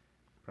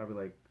probably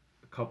like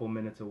a couple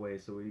minutes away,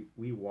 so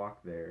we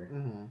walked there.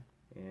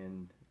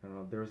 And I don't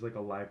know, there was like a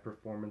live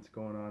performance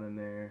going on in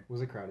there.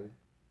 Was it crowded?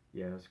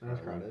 Yeah, it was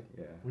crowded.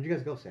 Yeah. When did you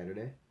guys go?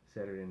 Saturday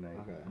night.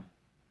 Okay.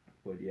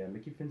 But yeah,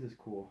 Mickey Finn's is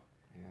cool.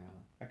 Yeah.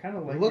 I kind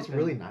of like it. It looks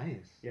really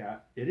nice. Yeah,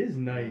 it is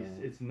nice.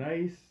 It's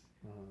nice.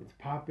 It's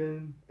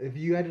poppin'. If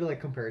you had to like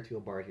compare it to a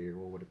bar here,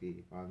 what would it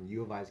be on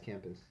U of I's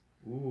campus?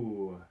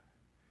 Ooh,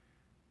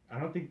 I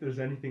don't think there's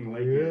anything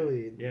like it.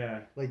 Really?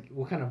 Yeah. Like,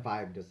 what kind of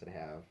vibe does it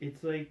have?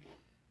 It's like,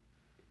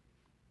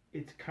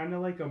 it's kind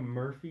of like a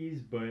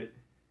Murphy's, but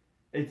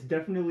it's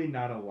definitely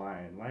not a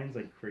Lion. Lion's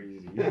like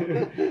crazy.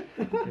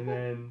 And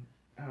then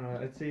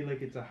I'd say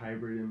like it's a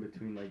hybrid in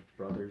between like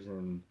Brothers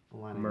and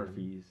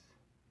Murphy's.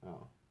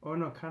 Oh. Oh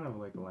no, kind of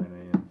like Atlanta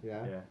Inn.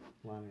 Yeah. Yeah.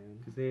 Atlanta Inn.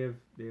 Because they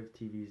have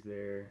TVs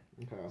there.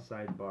 Okay.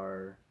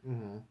 Sidebar.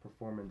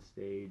 Performance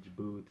stage,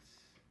 booths.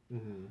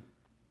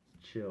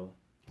 Chill.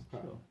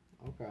 Okay. Chill.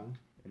 Okay.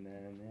 And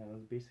then that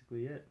was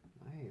basically it.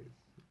 Nice.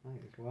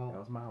 Well, that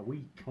was my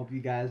week. Hope you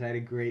guys had a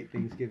great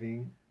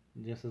Thanksgiving.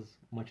 Just as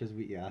much as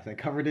we, I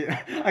covered it.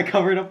 I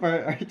covered up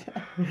our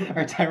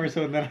timer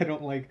so that I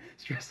don't like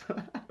stress. So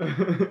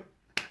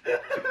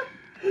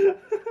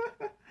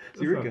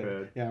we're good.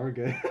 Bad. Yeah, we're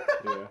good.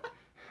 Yeah.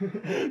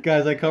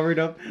 Guys, I covered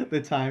up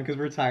the time because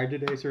we're tired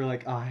today. So we're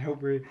like, I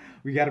hope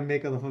we got to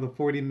make it for the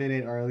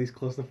 40-minute or at least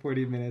close to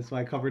 40 minutes. So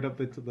I covered up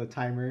the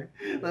timer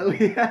that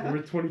we have.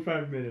 We're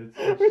 25 minutes.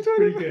 Which is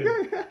pretty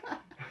good.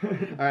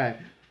 All right.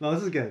 No,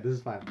 this is good. This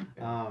is fine.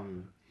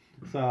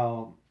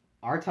 So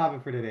our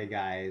topic for today,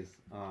 guys,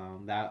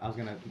 that I was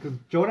gonna, because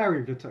Joe and I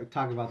were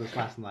talking about this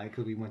last night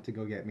because we went to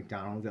go get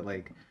McDonald's at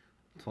like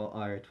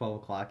 12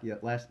 o'clock. Yeah,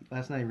 last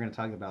night we were gonna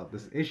talk about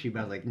this issue, but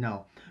I was like,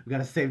 no, we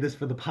gotta save this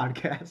for the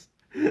podcast.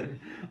 Can't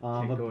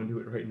go into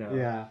it right now.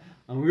 Yeah,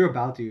 we were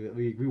about to.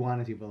 We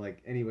wanted to, but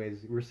like,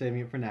 anyways, we're saving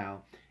it for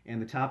now.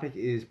 And the topic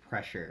is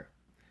pressure.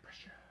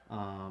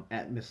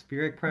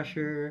 Atmospheric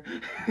pressure.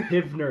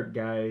 Hivnert,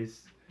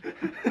 guys.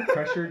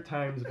 Pressure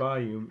times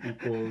volume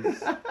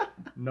equals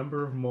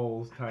number of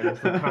moles times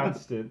the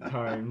constant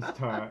times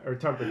time or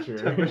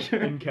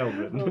temperature in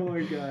Kelvin. Oh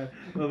my god.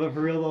 No, but for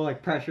real though,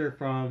 like pressure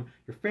from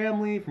your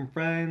family, from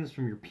friends,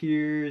 from your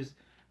peers,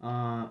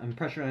 and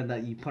pressure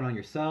that you put on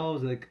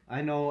yourselves. Like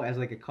I know as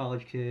like a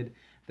college kid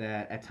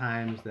that at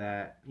times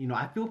that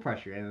I feel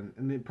pressure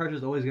and the pressure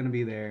is always gonna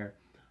be there.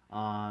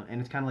 And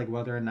it's kind of like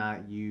whether or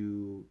not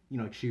you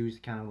choose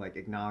to kind of like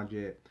acknowledge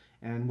it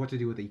and what to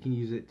do with it. You can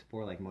use it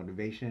for like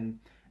motivation,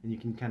 and you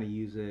can kind of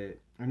use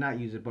it or not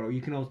use it, but you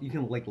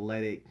can like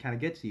let it kind of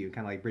get to you,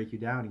 kind of like break you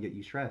down and get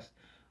you stressed.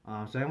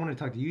 So I wanted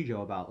to talk to you,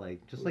 Joe, about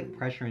like just like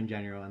pressure in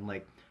general and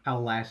like how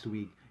last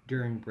week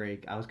during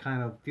break I was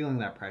kind of feeling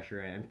that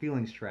pressure and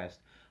feeling stressed,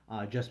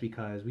 just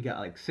because we got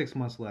like 6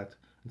 months left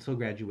until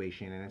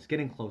graduation and it's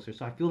getting closer.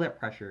 So I feel that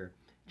pressure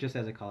just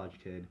as a college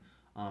kid.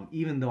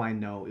 Even though I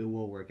know it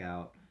will work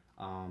out,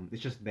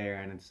 it's just there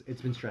and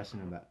it's been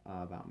stressing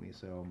about me.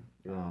 So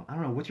I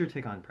don't know. What's your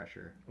take on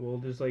pressure? Well,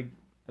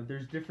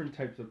 there's different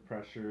types of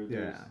pressure.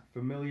 There's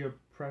familiar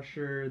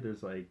pressure.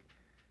 There's like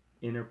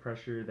inner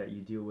pressure that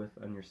you deal with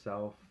on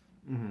yourself,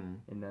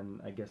 and then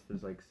I guess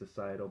there's like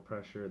societal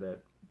pressure that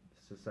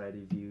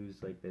society views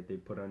like that they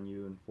put on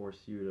you and force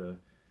you to,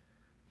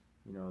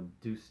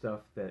 do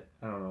stuff that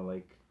I don't know,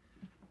 like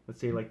let's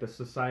say like the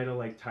societal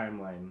like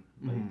timeline,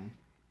 like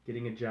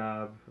getting a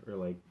job or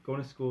like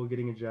going to school,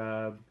 getting a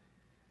job,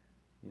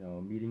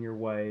 meeting your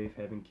wife,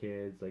 having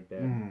kids, like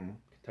that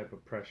type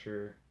of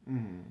pressure.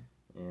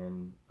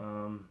 And I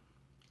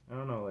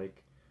don't know,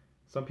 like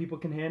some people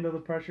can handle the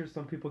pressure,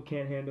 some people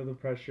can't handle the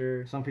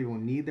pressure. Some people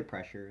need the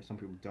pressure, some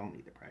people don't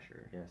need the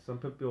pressure. Yeah, some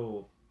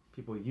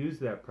people use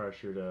that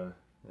pressure to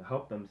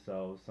help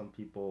themselves. Some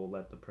people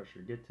let the pressure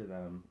get to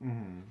them.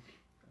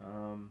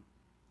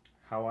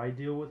 How I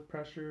deal with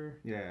pressure?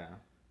 Yeah.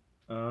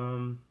 I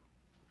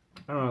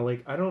don't know,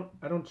 like I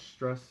don't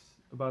stress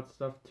about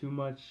stuff too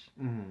much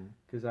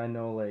because I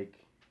know like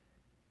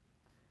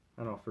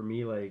I don't know, for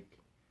me like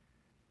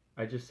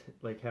I just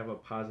like have a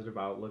positive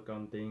outlook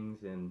on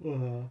things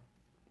and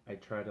I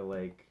try to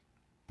like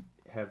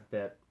have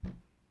that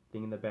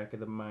thing in the back of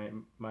the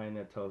mind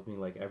that tells me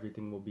like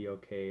everything will be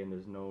okay and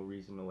there's no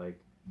reason to like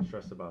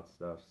stress about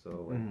stuff.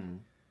 So like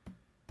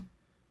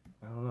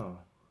I don't know.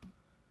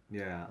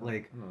 Yeah,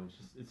 like I don't know,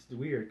 it's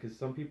weird because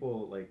some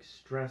people like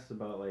stress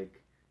about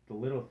like the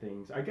little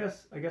things. I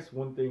guess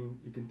one thing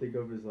you can think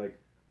of is like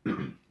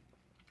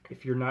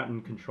if you're not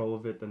in control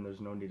of it, then there's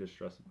no need to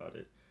stress about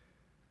it.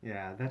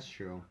 Yeah, that's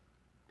true.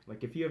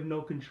 Like if you have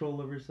no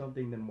control over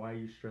something, then why are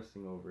you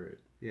stressing over it?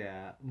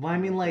 Yeah. Well, I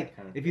mean, like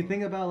if you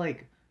think about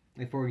like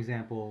for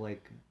example,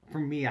 like for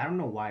me, I don't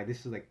know why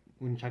this is like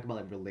when you talk about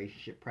like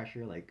relationship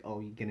pressure, like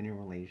you get in a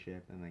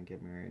relationship and then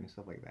get married and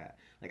stuff like that.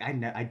 Like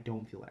I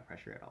don't feel that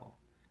pressure at all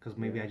because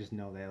maybe I just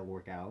know that it'll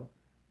work out,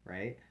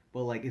 right?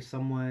 But like if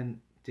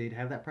someone did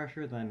have that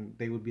pressure, then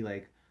they would be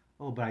like,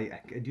 oh, but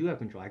I do have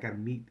control. I gotta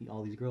meet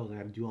all these girls. I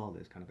gotta do all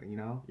this kind of thing,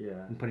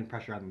 Yeah. And putting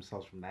pressure on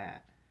themselves from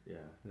that. Yeah.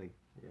 Like.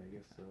 Yeah, I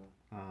guess so.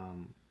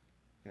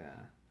 Yeah.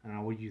 I don't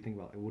know. What do you think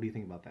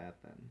about that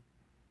then?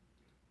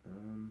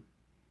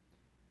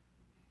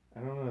 I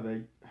don't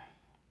know.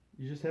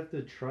 You just have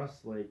to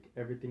trust like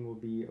everything will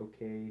be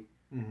okay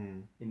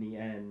in the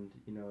end.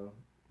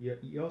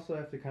 You also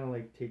have to kind of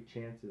like take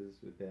chances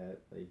with that.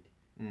 Like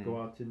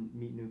go out to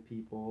meet new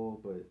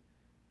people, but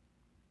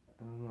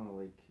I don't know.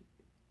 Like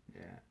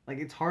yeah, like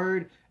it's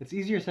hard. It's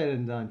easier said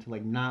than done to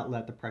like not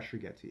let the pressure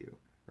get to you,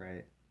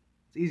 right?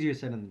 It's easier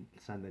said than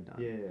done.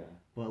 Yeah.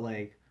 But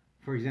like,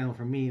 for example,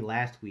 for me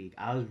last week,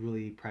 I was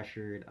really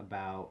pressured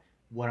about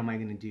what am I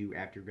gonna do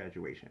after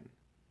graduation,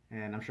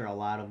 and I'm sure a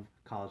lot of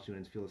college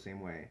students feel the same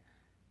way.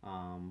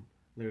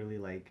 Literally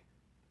like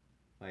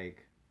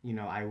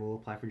I will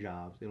apply for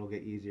jobs. It'll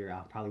get easier.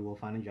 I probably will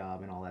find a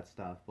job and all that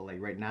stuff. But like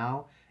right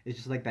now, it's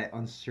just like that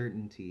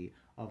uncertainty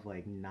of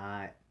like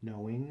not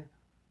knowing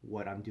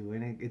what I'm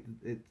doing.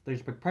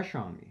 There's big pressure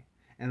on me.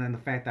 And then the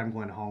fact that I'm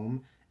going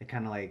home, it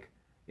kind of like,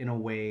 in a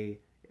way,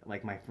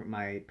 like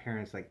my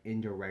parents like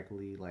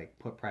indirectly like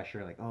put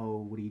pressure, like, oh,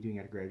 what are you doing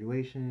at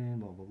graduation,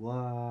 blah blah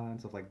blah, and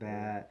stuff like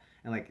that.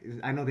 And like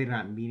I know they're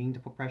not meaning to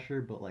put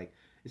pressure, but like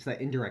it's that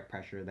indirect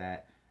pressure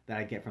that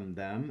I get from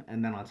them.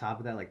 And then on top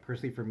of that, like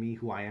personally for me,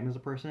 who I am as a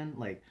person,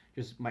 like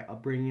just my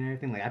upbringing and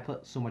everything, like I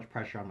put so much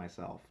pressure on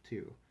myself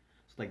too.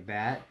 So like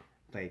that,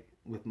 like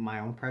with my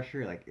own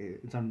pressure, like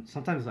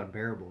sometimes it's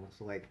unbearable.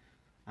 So like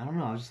I don't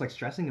know, I was just like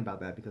stressing about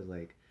that because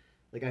like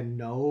I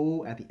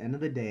know at the end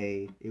of the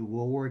day it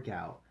will work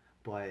out,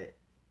 but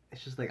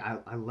it's just like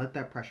I let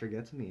that pressure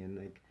get to me, and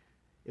like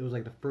it was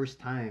like the first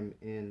time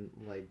in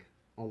like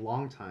a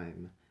long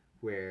time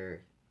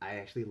where I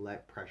actually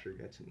let pressure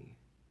get to me.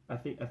 I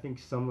think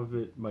some of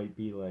it might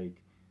be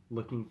like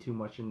looking too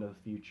much into the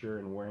future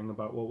and worrying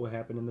about what will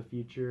happen in the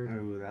future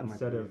Oh, that might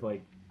instead be of it.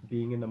 like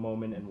being in the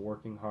moment and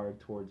working hard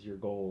towards your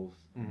goals.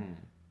 Mm-hmm.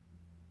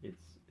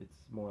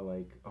 It's more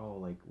like, oh,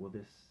 like will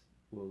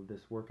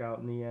this work out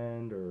in the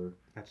end, or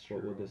That's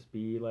what will true. this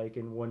be like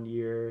in 1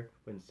 year?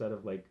 But instead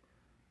of like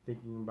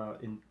thinking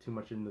about in too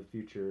much in the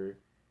future,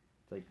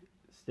 it's like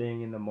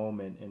staying in the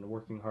moment and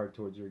working hard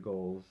towards your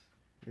goals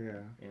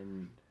Yeah.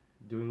 and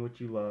doing what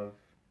you love,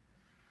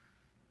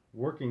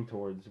 working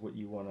towards what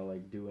you want to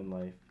like do in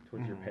life,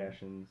 towards your Mm-hmm.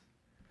 passions,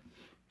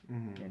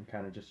 Mm-hmm. and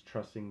kind of just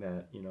trusting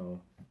that,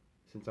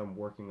 since I'm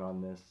working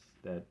on this,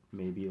 that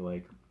maybe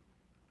like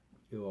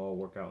it'll all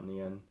work out in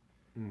the end.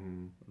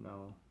 Mm-hmm.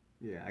 No.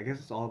 Yeah, I guess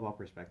it's all about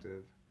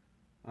perspective.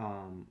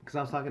 Because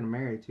I was talking to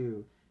Mary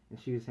too, and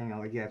she was saying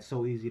like, yeah, it's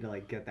so easy to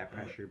like get that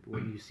pressure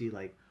when you see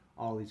like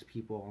all these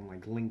people on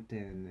like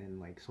LinkedIn and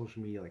like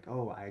social media, like,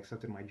 oh, I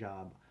accepted my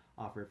job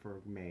offer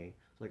for May.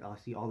 So like I'll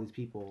see all these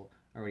people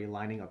already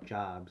lining up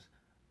jobs,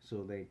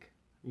 so like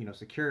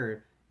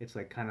secure. It's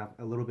like kind of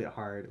a little bit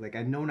hard. Like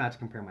I know not to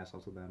compare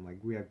myself to them. Like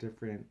we have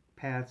different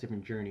paths,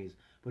 different journeys,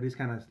 but it's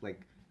kind of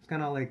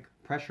like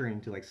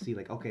pressuring to like see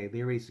like, okay,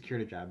 they already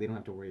secured a job. They don't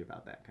have to worry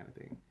about that kind of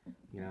thing,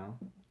 you know.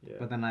 Yeah.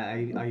 But then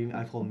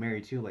I told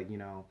Mary too, like,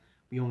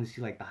 we only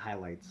see like the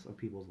highlights of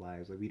people's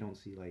lives. Like we don't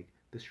see like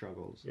the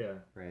struggles, Yeah.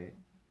 right?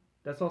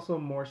 That's also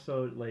more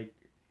so like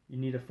you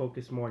need to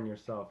focus more on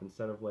yourself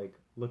instead of like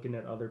looking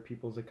at other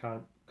people's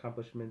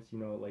accomplishments.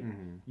 Like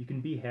Mm-hmm. you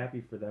can be happy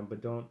for them,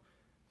 but don't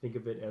think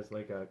of it as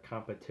like a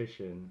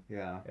competition.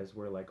 Yeah. As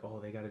we're like, oh,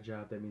 they got a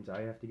job, that means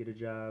I have to get a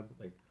job.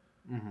 Like,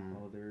 Mm-hmm.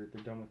 oh, they're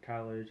done with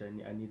college.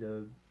 I need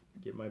to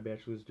get my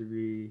bachelor's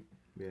degree.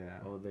 Yeah.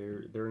 Oh,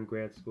 they're in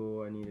grad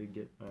school. I need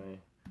to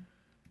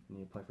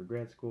apply for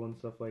grad school and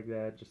stuff like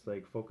that. Just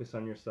like focus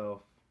on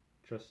yourself,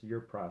 trust your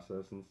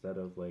process instead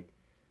of like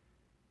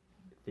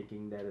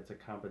thinking that it's a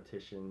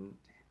competition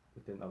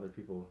within other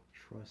people.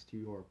 Trust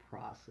your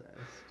process,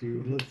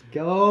 dude. Let's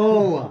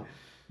go.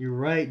 You're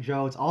right,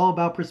 Joe. It's all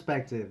about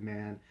perspective,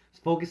 man. It's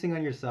focusing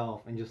on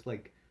yourself and just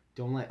like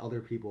don't let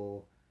other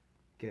people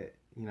get,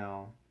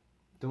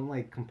 don't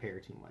like compare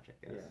too much,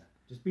 I guess. Yeah,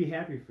 just be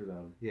happy for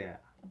them. Yeah.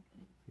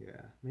 Yeah.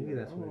 Maybe Like,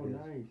 that's what oh, it is.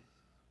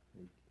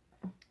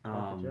 nice.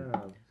 Got the Um,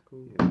 job. It's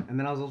cool. yeah. And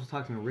then I was also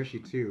talking to Rishi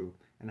too,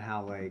 and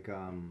how like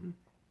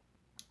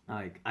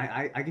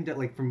I can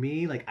like for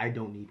me like I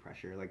don't need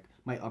pressure. Like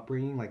my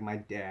upbringing, like my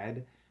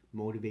dad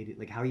motivated,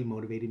 like how he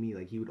motivated me,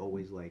 like he would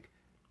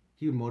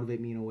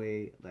motivate me in a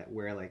way that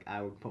where like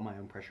I would put my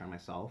own pressure on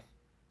myself.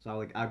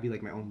 So I'd be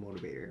like my own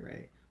motivator,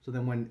 right? So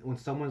then when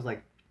someone's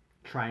like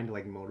trying to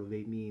like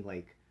motivate me,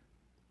 like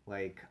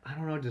I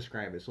don't know how to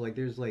describe it. So like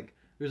there's like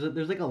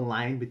a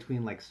line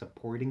between like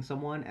supporting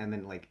someone and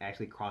then like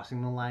actually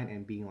crossing the line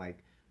and being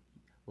like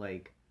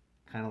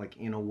kind of like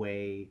in a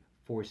way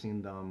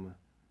forcing them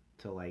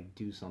to like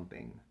do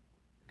something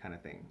kind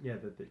of thing. Yeah,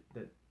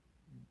 that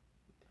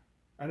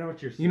I know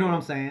what you're You know what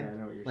I'm saying. saying? Yeah, I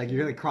know what you're Like you're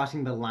saying. like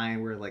crossing the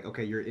line where like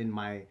okay, you're in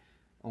my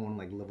own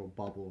like little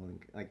bubble and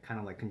like kind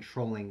of like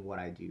controlling what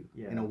I do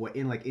Yeah. in a way,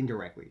 in like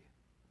indirectly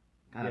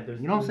kind Yeah, of thing.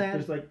 there's You know what I'm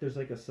there's, saying? there's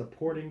like a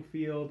supporting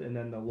field and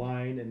then the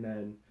line, and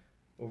then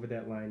over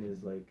that line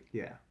is like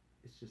Yeah.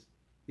 it's just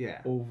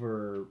Yeah.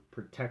 over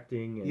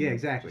protecting Yeah, and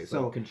exactly. just like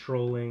So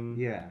controlling.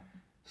 yeah.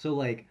 So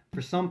like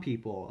for some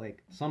people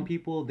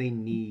they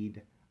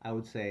need, I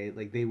would say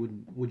like they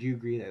would you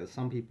agree that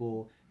some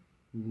people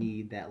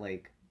need that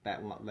like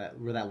that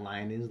where that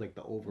line is like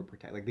the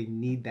overprotect, like they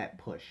need that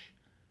push,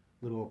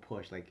 little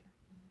push, like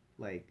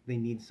they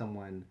need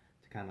someone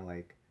to kind of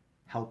like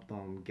help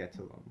them get to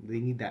them. They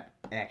need that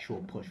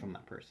actual push from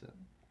that person.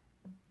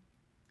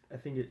 I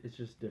think it's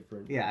just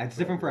different. Yeah, it's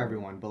different for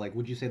everyone, but like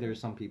would you say there's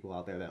some people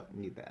out there that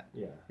need that?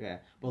 Yeah. Yeah,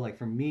 but like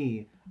for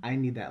me, I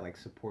need that like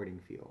supporting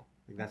feel.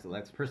 Like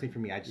that's personally for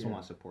me. I just Yeah.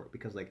 want support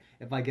because like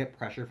if I get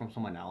pressure from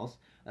someone else,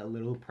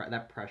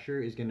 that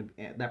pressure is gonna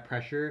that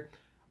pressure,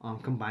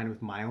 combined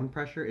with my own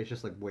pressure, it's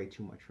just like way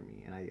too much for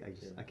me, and I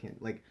just Yeah. I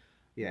can't like,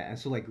 yeah. And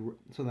so like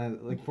so then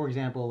like for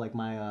example like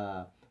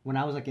when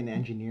I was like in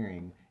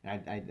engineering,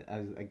 and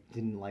I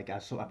didn't like I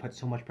put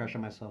so much pressure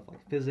on myself,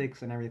 like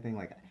physics and everything.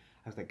 Like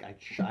I was like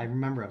I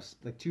remember I was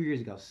like 2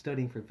 years ago I was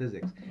studying for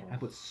physics. I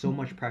put so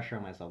much pressure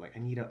on myself. Like I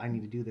need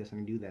to do this, I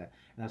need to do that.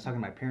 And I was talking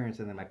to my parents,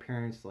 and then my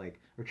parents like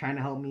were trying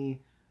to help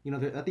me. You know,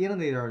 at the end of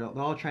the day, they're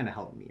all trying to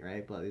help me,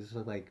 right? But it's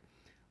just like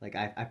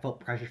I felt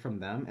pressure from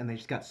them, and they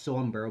just got so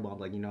unbearable. I'm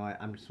like, you know,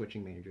 I'm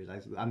switching majors.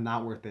 I'm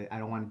not worth it. I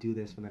don't want to do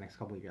this for the next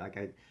couple of years. Like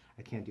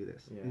I can't do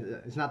this. Yeah.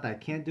 It's not that I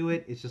can't do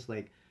it. It's just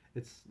like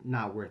it's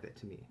not worth it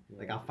to me. Yeah.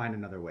 Like I'll find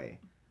another way.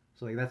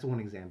 So like that's one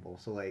example.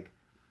 So like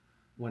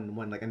when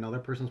like another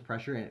person's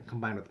pressure and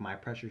combined with my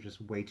pressure is just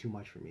way too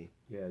much for me.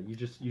 Yeah, you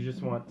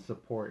just want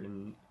support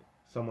and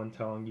someone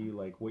telling you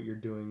like what you're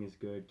doing is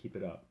good, keep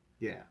it up.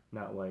 Yeah.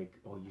 Not like,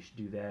 oh, you should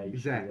do that. You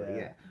Exactly. should do that.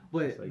 Yeah.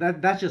 But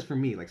like, that's just for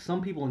me. Like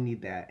some people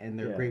need that and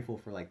they're Yeah. grateful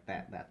for like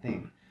that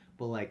thing.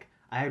 But like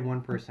I had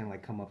one person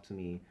like come up to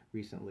me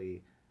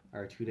recently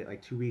or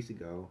 2 weeks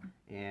ago,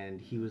 and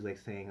he was like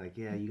saying like,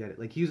 yeah, you got it.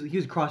 Like he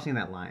was crossing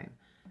that line,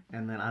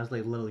 and then I was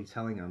like literally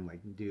telling him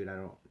like, dude, I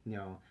don't, you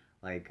know,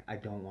 like I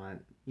don't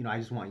want, you know, I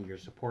just want your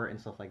support and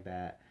stuff like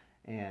that.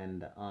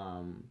 And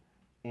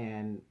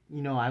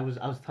you know, I was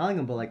telling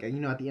him, but like, you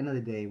know, at the end of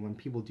the day, when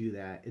people do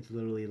that, it's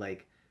literally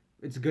like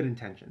it's good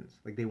intentions.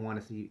 Like they want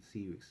to see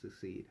you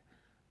succeed.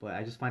 But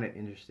I just find it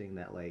interesting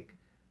that like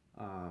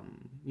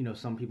you know,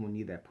 some people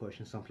need that push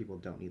and some people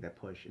don't need that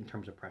push in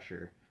terms of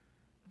pressure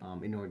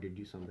in order to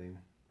do something.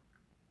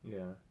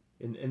 Yeah.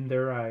 In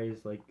their eyes,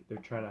 like they're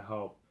trying to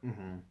help,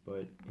 Mm-hmm.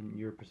 but in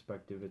your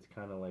perspective, it's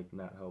kind of like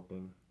not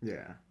helping.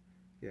 Yeah,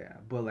 yeah.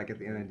 But like at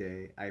the end of the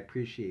day, I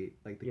appreciate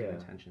like the good Yeah.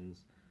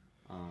 intentions.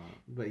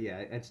 But yeah,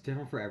 it's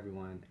different for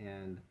everyone,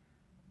 and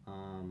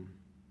um,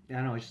 yeah,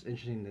 I know it's just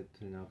interesting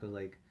to know because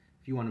like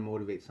if you want to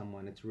motivate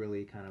someone, it's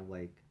really kind of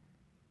like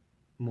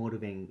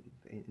motivating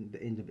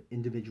the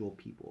individual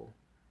people,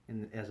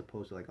 and as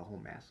opposed to like a whole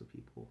mass of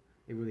people.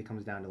 It really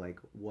comes down to like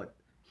what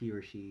he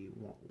or she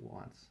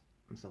wants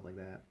and stuff like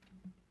that.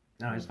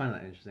 I just find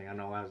that interesting. I don't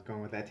know why I was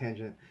going with that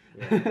tangent.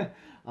 Yeah.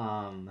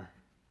 um,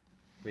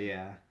 but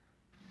yeah,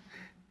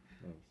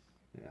 Nice.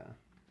 yeah.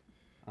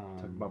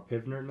 Talk about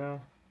Pivnert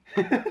now.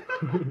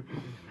 Um,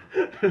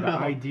 The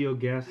ideal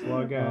gas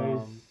law, guys.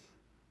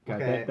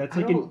 God, okay,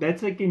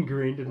 that's like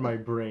ingrained in my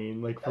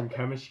brain, like from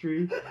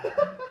chemistry.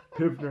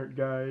 Pivnert,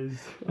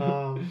 guys.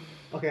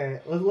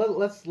 Okay,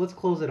 let's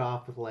close it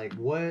off with like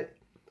what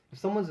if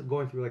someone's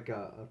going through like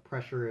a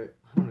pressure.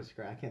 I don't know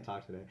describe. I can't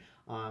talk today.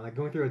 Like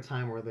going through a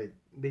time where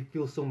they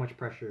feel so much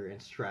pressure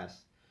and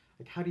stress.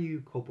 Like how do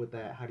you cope with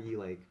that? How do you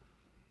like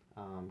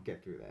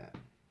get through that?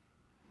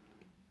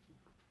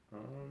 I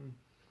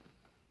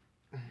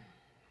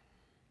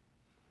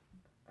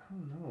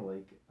don't know.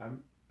 Like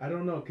I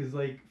don't know, cause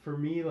like for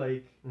me,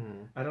 like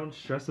I don't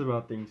stress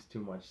about things too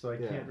much, so I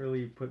can't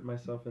really put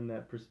myself in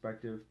that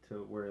perspective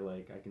to where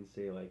like I can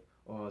say like,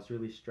 oh, I was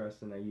really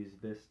stressed and I use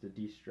this to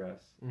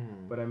de-stress.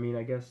 But I mean,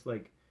 I guess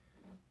like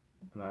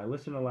I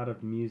listen to a lot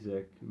of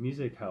music.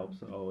 Music helps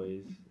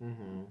always.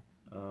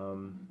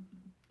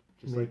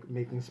 Just like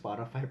making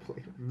Spotify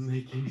playlists.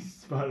 Making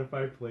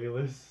Spotify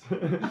playlists.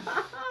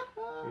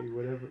 Hey,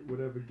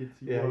 whatever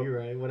gets you up. Yeah, you're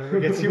right. Whatever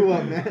gets you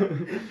up,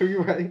 man.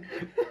 You're right.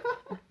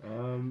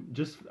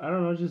 Just I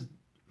don't know, just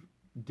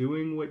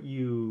doing what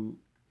you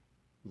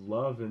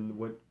love and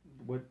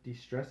what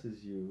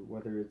de-stresses you,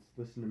 whether it's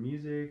listening to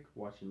music,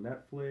 watching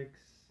Netflix,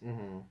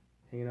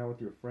 hanging out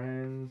with your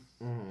friends,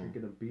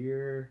 drinking a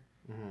beer.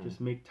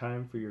 Just make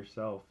time for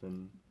yourself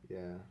and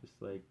just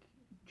like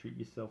treat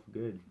yourself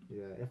good.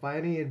 Yeah. If I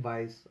had any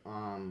advice,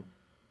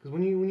 because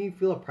when you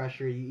feel a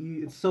pressure,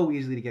 it's so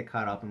easy to get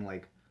caught up in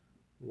like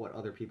what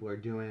other people are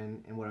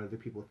doing and what other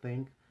people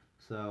think.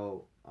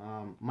 So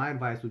my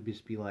advice would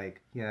just be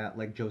like, yeah,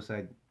 like Joe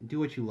said, do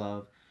what you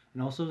love,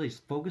 and also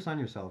just focus on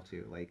yourself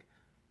too. Like,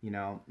 you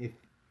know,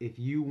 if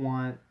you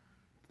want,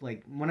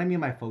 like, what I mean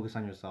by focus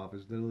on yourself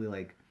is literally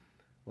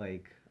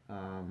like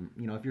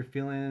you know, if you're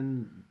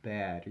feeling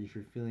bad or if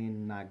you're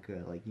feeling not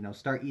good, like, you know,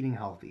 start eating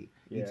healthy.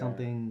 Eat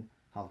something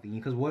healthy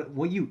because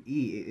what you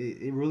eat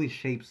it really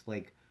shapes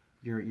like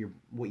your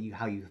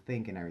how you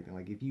think and everything.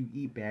 Like if you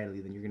eat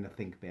badly, then you're gonna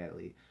think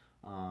badly.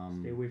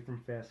 Stay away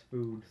from fast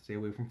food. Stay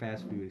away from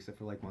fast food except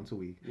for like once a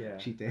week. Yeah.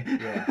 Cheat day.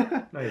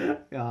 Yeah. No,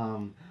 yeah.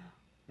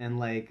 And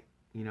like,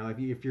 you know,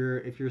 if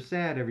you're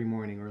sad every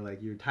morning or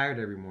like you're tired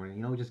every morning,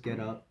 you know, just get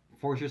up,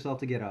 force yourself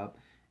to get up,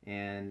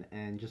 and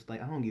just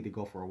like I don't know, either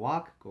go for a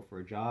walk, go for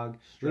a jog.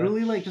 Stretch.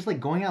 Literally like just like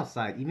going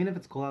outside, even if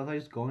it's cold outside,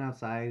 just going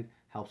outside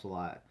helps a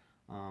lot.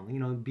 You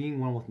know, being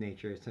one with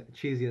nature, as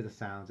cheesy as it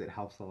sounds, it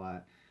helps a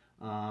lot.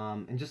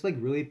 And just like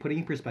really putting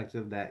in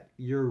perspective that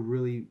you're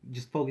really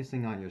just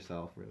focusing on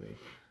yourself, really.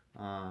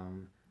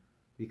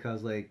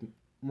 Because like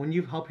when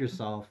you help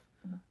yourself,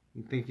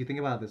 if you think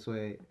about it this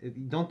way,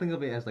 don't think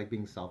of it as like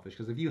being selfish.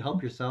 Because if you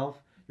help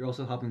yourself, you're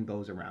also helping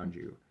those around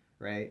you,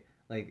 right?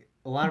 Like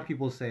a lot of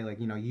people say, like,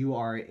 you know, you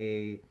are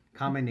a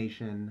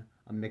combination,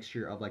 a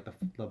mixture of like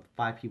the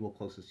 5 people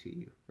closest to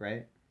you,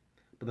 right?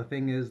 But the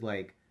thing is,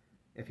 like,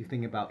 if you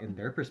think about in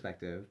their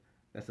perspective,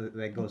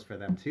 that goes for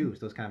them too.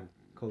 So it's kind of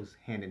goes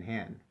hand in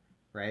hand,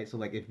 right? So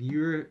like if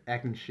you're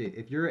acting shit,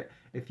 if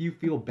you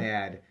feel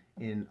bad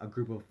in a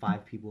group of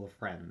 5 people of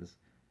friends,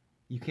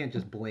 you can't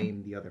just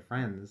blame the other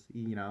friends,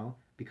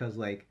 because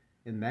like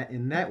in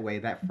that way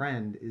that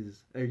friend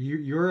is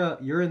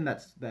you're in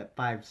that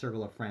 5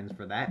 circle of friends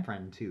for that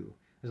friend too.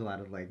 There's a lot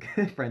of like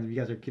friends. You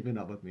guys are keeping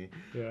up with me,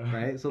 Yeah.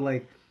 right? So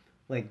like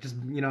just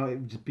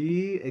just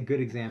be a good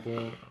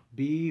example.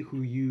 Be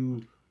who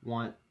you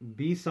want.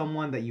 Be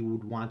someone that you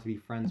would want to be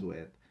friends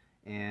with,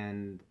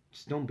 and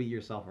just don't beat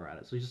yourself around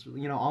it. So just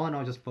all in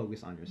all, just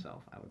focus on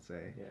yourself, I would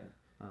say. Yeah.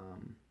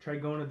 Try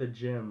going to the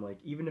gym. Like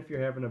even if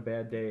you're having a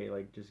bad day,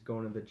 like just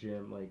going to the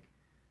gym, like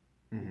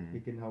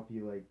it can help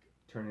you like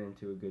turn it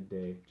into a good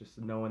day. Just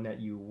knowing that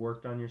you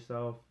worked on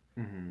yourself,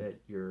 that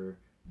you're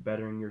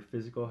bettering your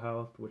physical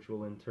health, which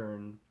will in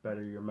turn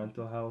better your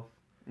mental health.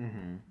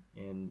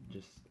 And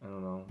just I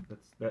don't know.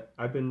 That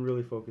I've been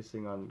really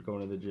focusing on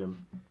going to the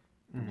gym.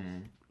 Just,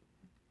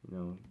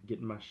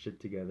 getting my shit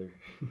together.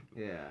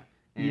 Yeah.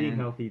 Eating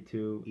healthy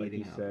too, like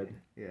you said.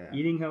 Yeah.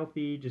 Eating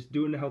healthy, just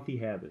doing the healthy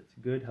habits,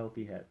 good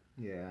healthy habits.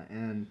 Yeah,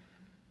 and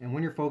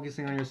when you're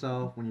focusing on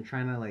yourself, when you're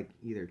trying to like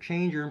either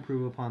change or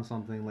improve upon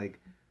something, like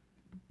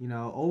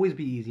always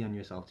be easy on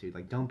yourself too.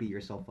 Like don't beat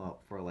yourself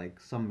up for like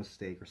some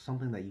mistake or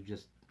something that you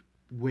just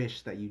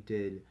wish that you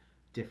did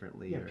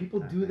differently. Yeah, people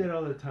do that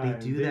all the time.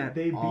 They do that.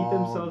 They beat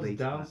themselves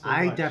down so much.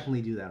 I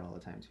definitely do that all the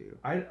time too.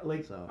 I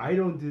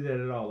don't do that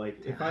at all.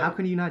 Like how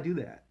can you not do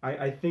that?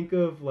 I think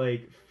of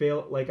like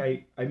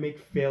I make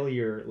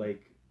failure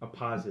like a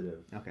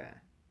positive. Okay.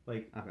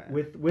 Like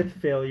with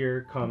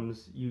failure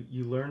comes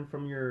you learn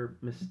from your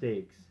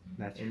mistakes.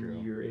 That's and true.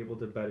 You're able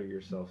to better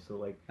yourself. So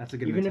like that's a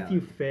good even mentality.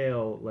 if you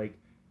fail, like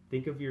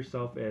think of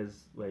yourself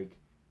as like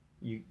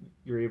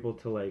you're able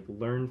to like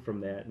learn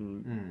from that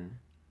and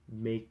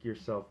make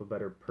yourself a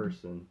better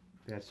person.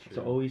 That's true.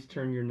 So always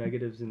turn your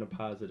negatives into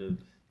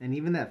positives. And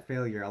even that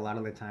failure, a lot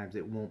of the times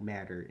it won't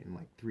matter in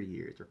like 3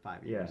 years or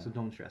 5 years. Yeah. So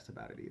don't stress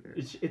about it either.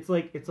 It's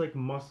like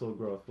muscle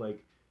growth.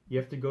 Like you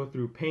have to go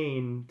through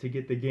pain to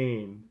get the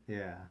gain.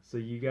 Yeah. So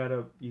you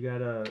gotta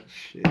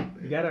Shit,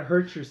 you gotta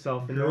hurt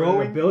yourself in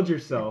order to build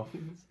yourself.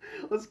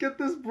 Let's get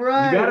this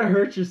right. You gotta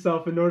hurt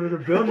yourself in order to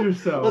build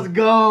yourself. Let's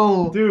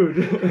go,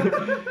 dude.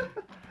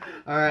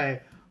 All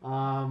right.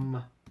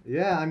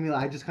 Yeah. I mean,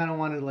 I just kind of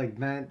wanted to like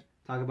vent,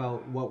 talk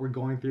about what we're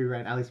going through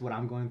right. At least what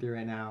I'm going through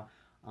right now.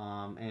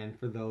 And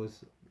for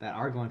those that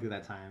are going through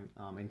that time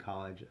in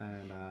college,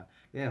 and I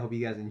hope you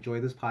guys enjoy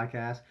this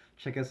podcast.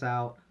 Check us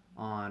out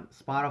on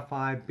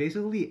Spotify,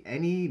 basically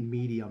any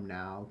medium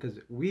now, because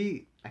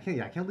I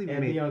can't believe we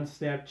made me on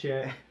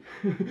Snapchat,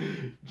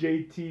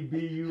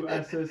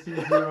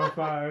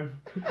 JTBUSSE05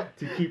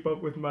 to keep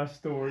up with my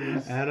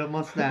stories. Add them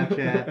on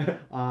Snapchat.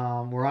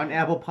 We're on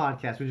Apple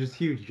Podcasts, which is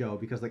huge, Joe,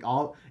 because like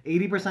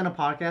 80% of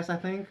podcasts, I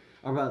think,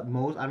 or about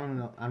most, I don't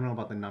know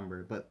about the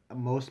number, but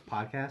most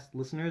podcast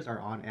listeners are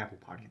on Apple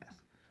Podcasts.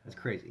 That's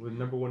crazy. We're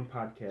the #1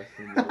 podcast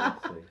in the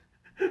USA.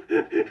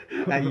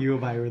 At U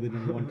of I, we're the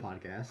 #1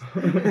 podcast.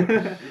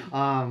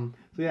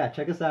 So yeah,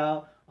 check us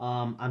out.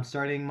 I'm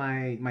starting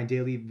my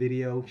daily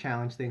video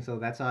challenge thing, so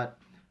that's on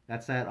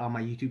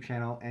my YouTube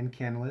channel and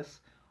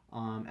Canlis.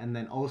 And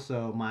then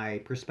also my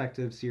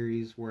perspective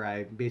series where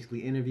I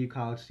basically interview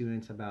college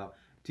students about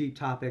deep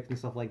topics and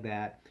stuff like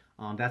that.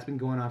 That's been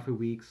going on for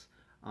weeks.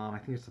 I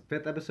think it's the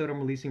 5th episode I'm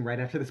releasing right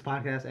after this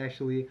podcast,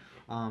 actually.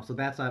 So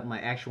that's my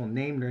actual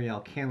name,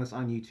 Nuriel Canlis,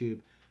 on YouTube.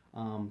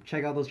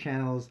 Check out those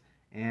channels.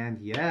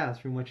 And yeah, that's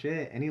pretty much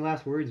it. Any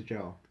last words,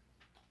 Joe?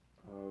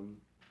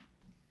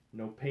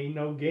 No pain,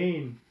 no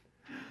gain.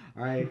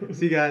 All right.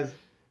 See you guys.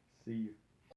 See you.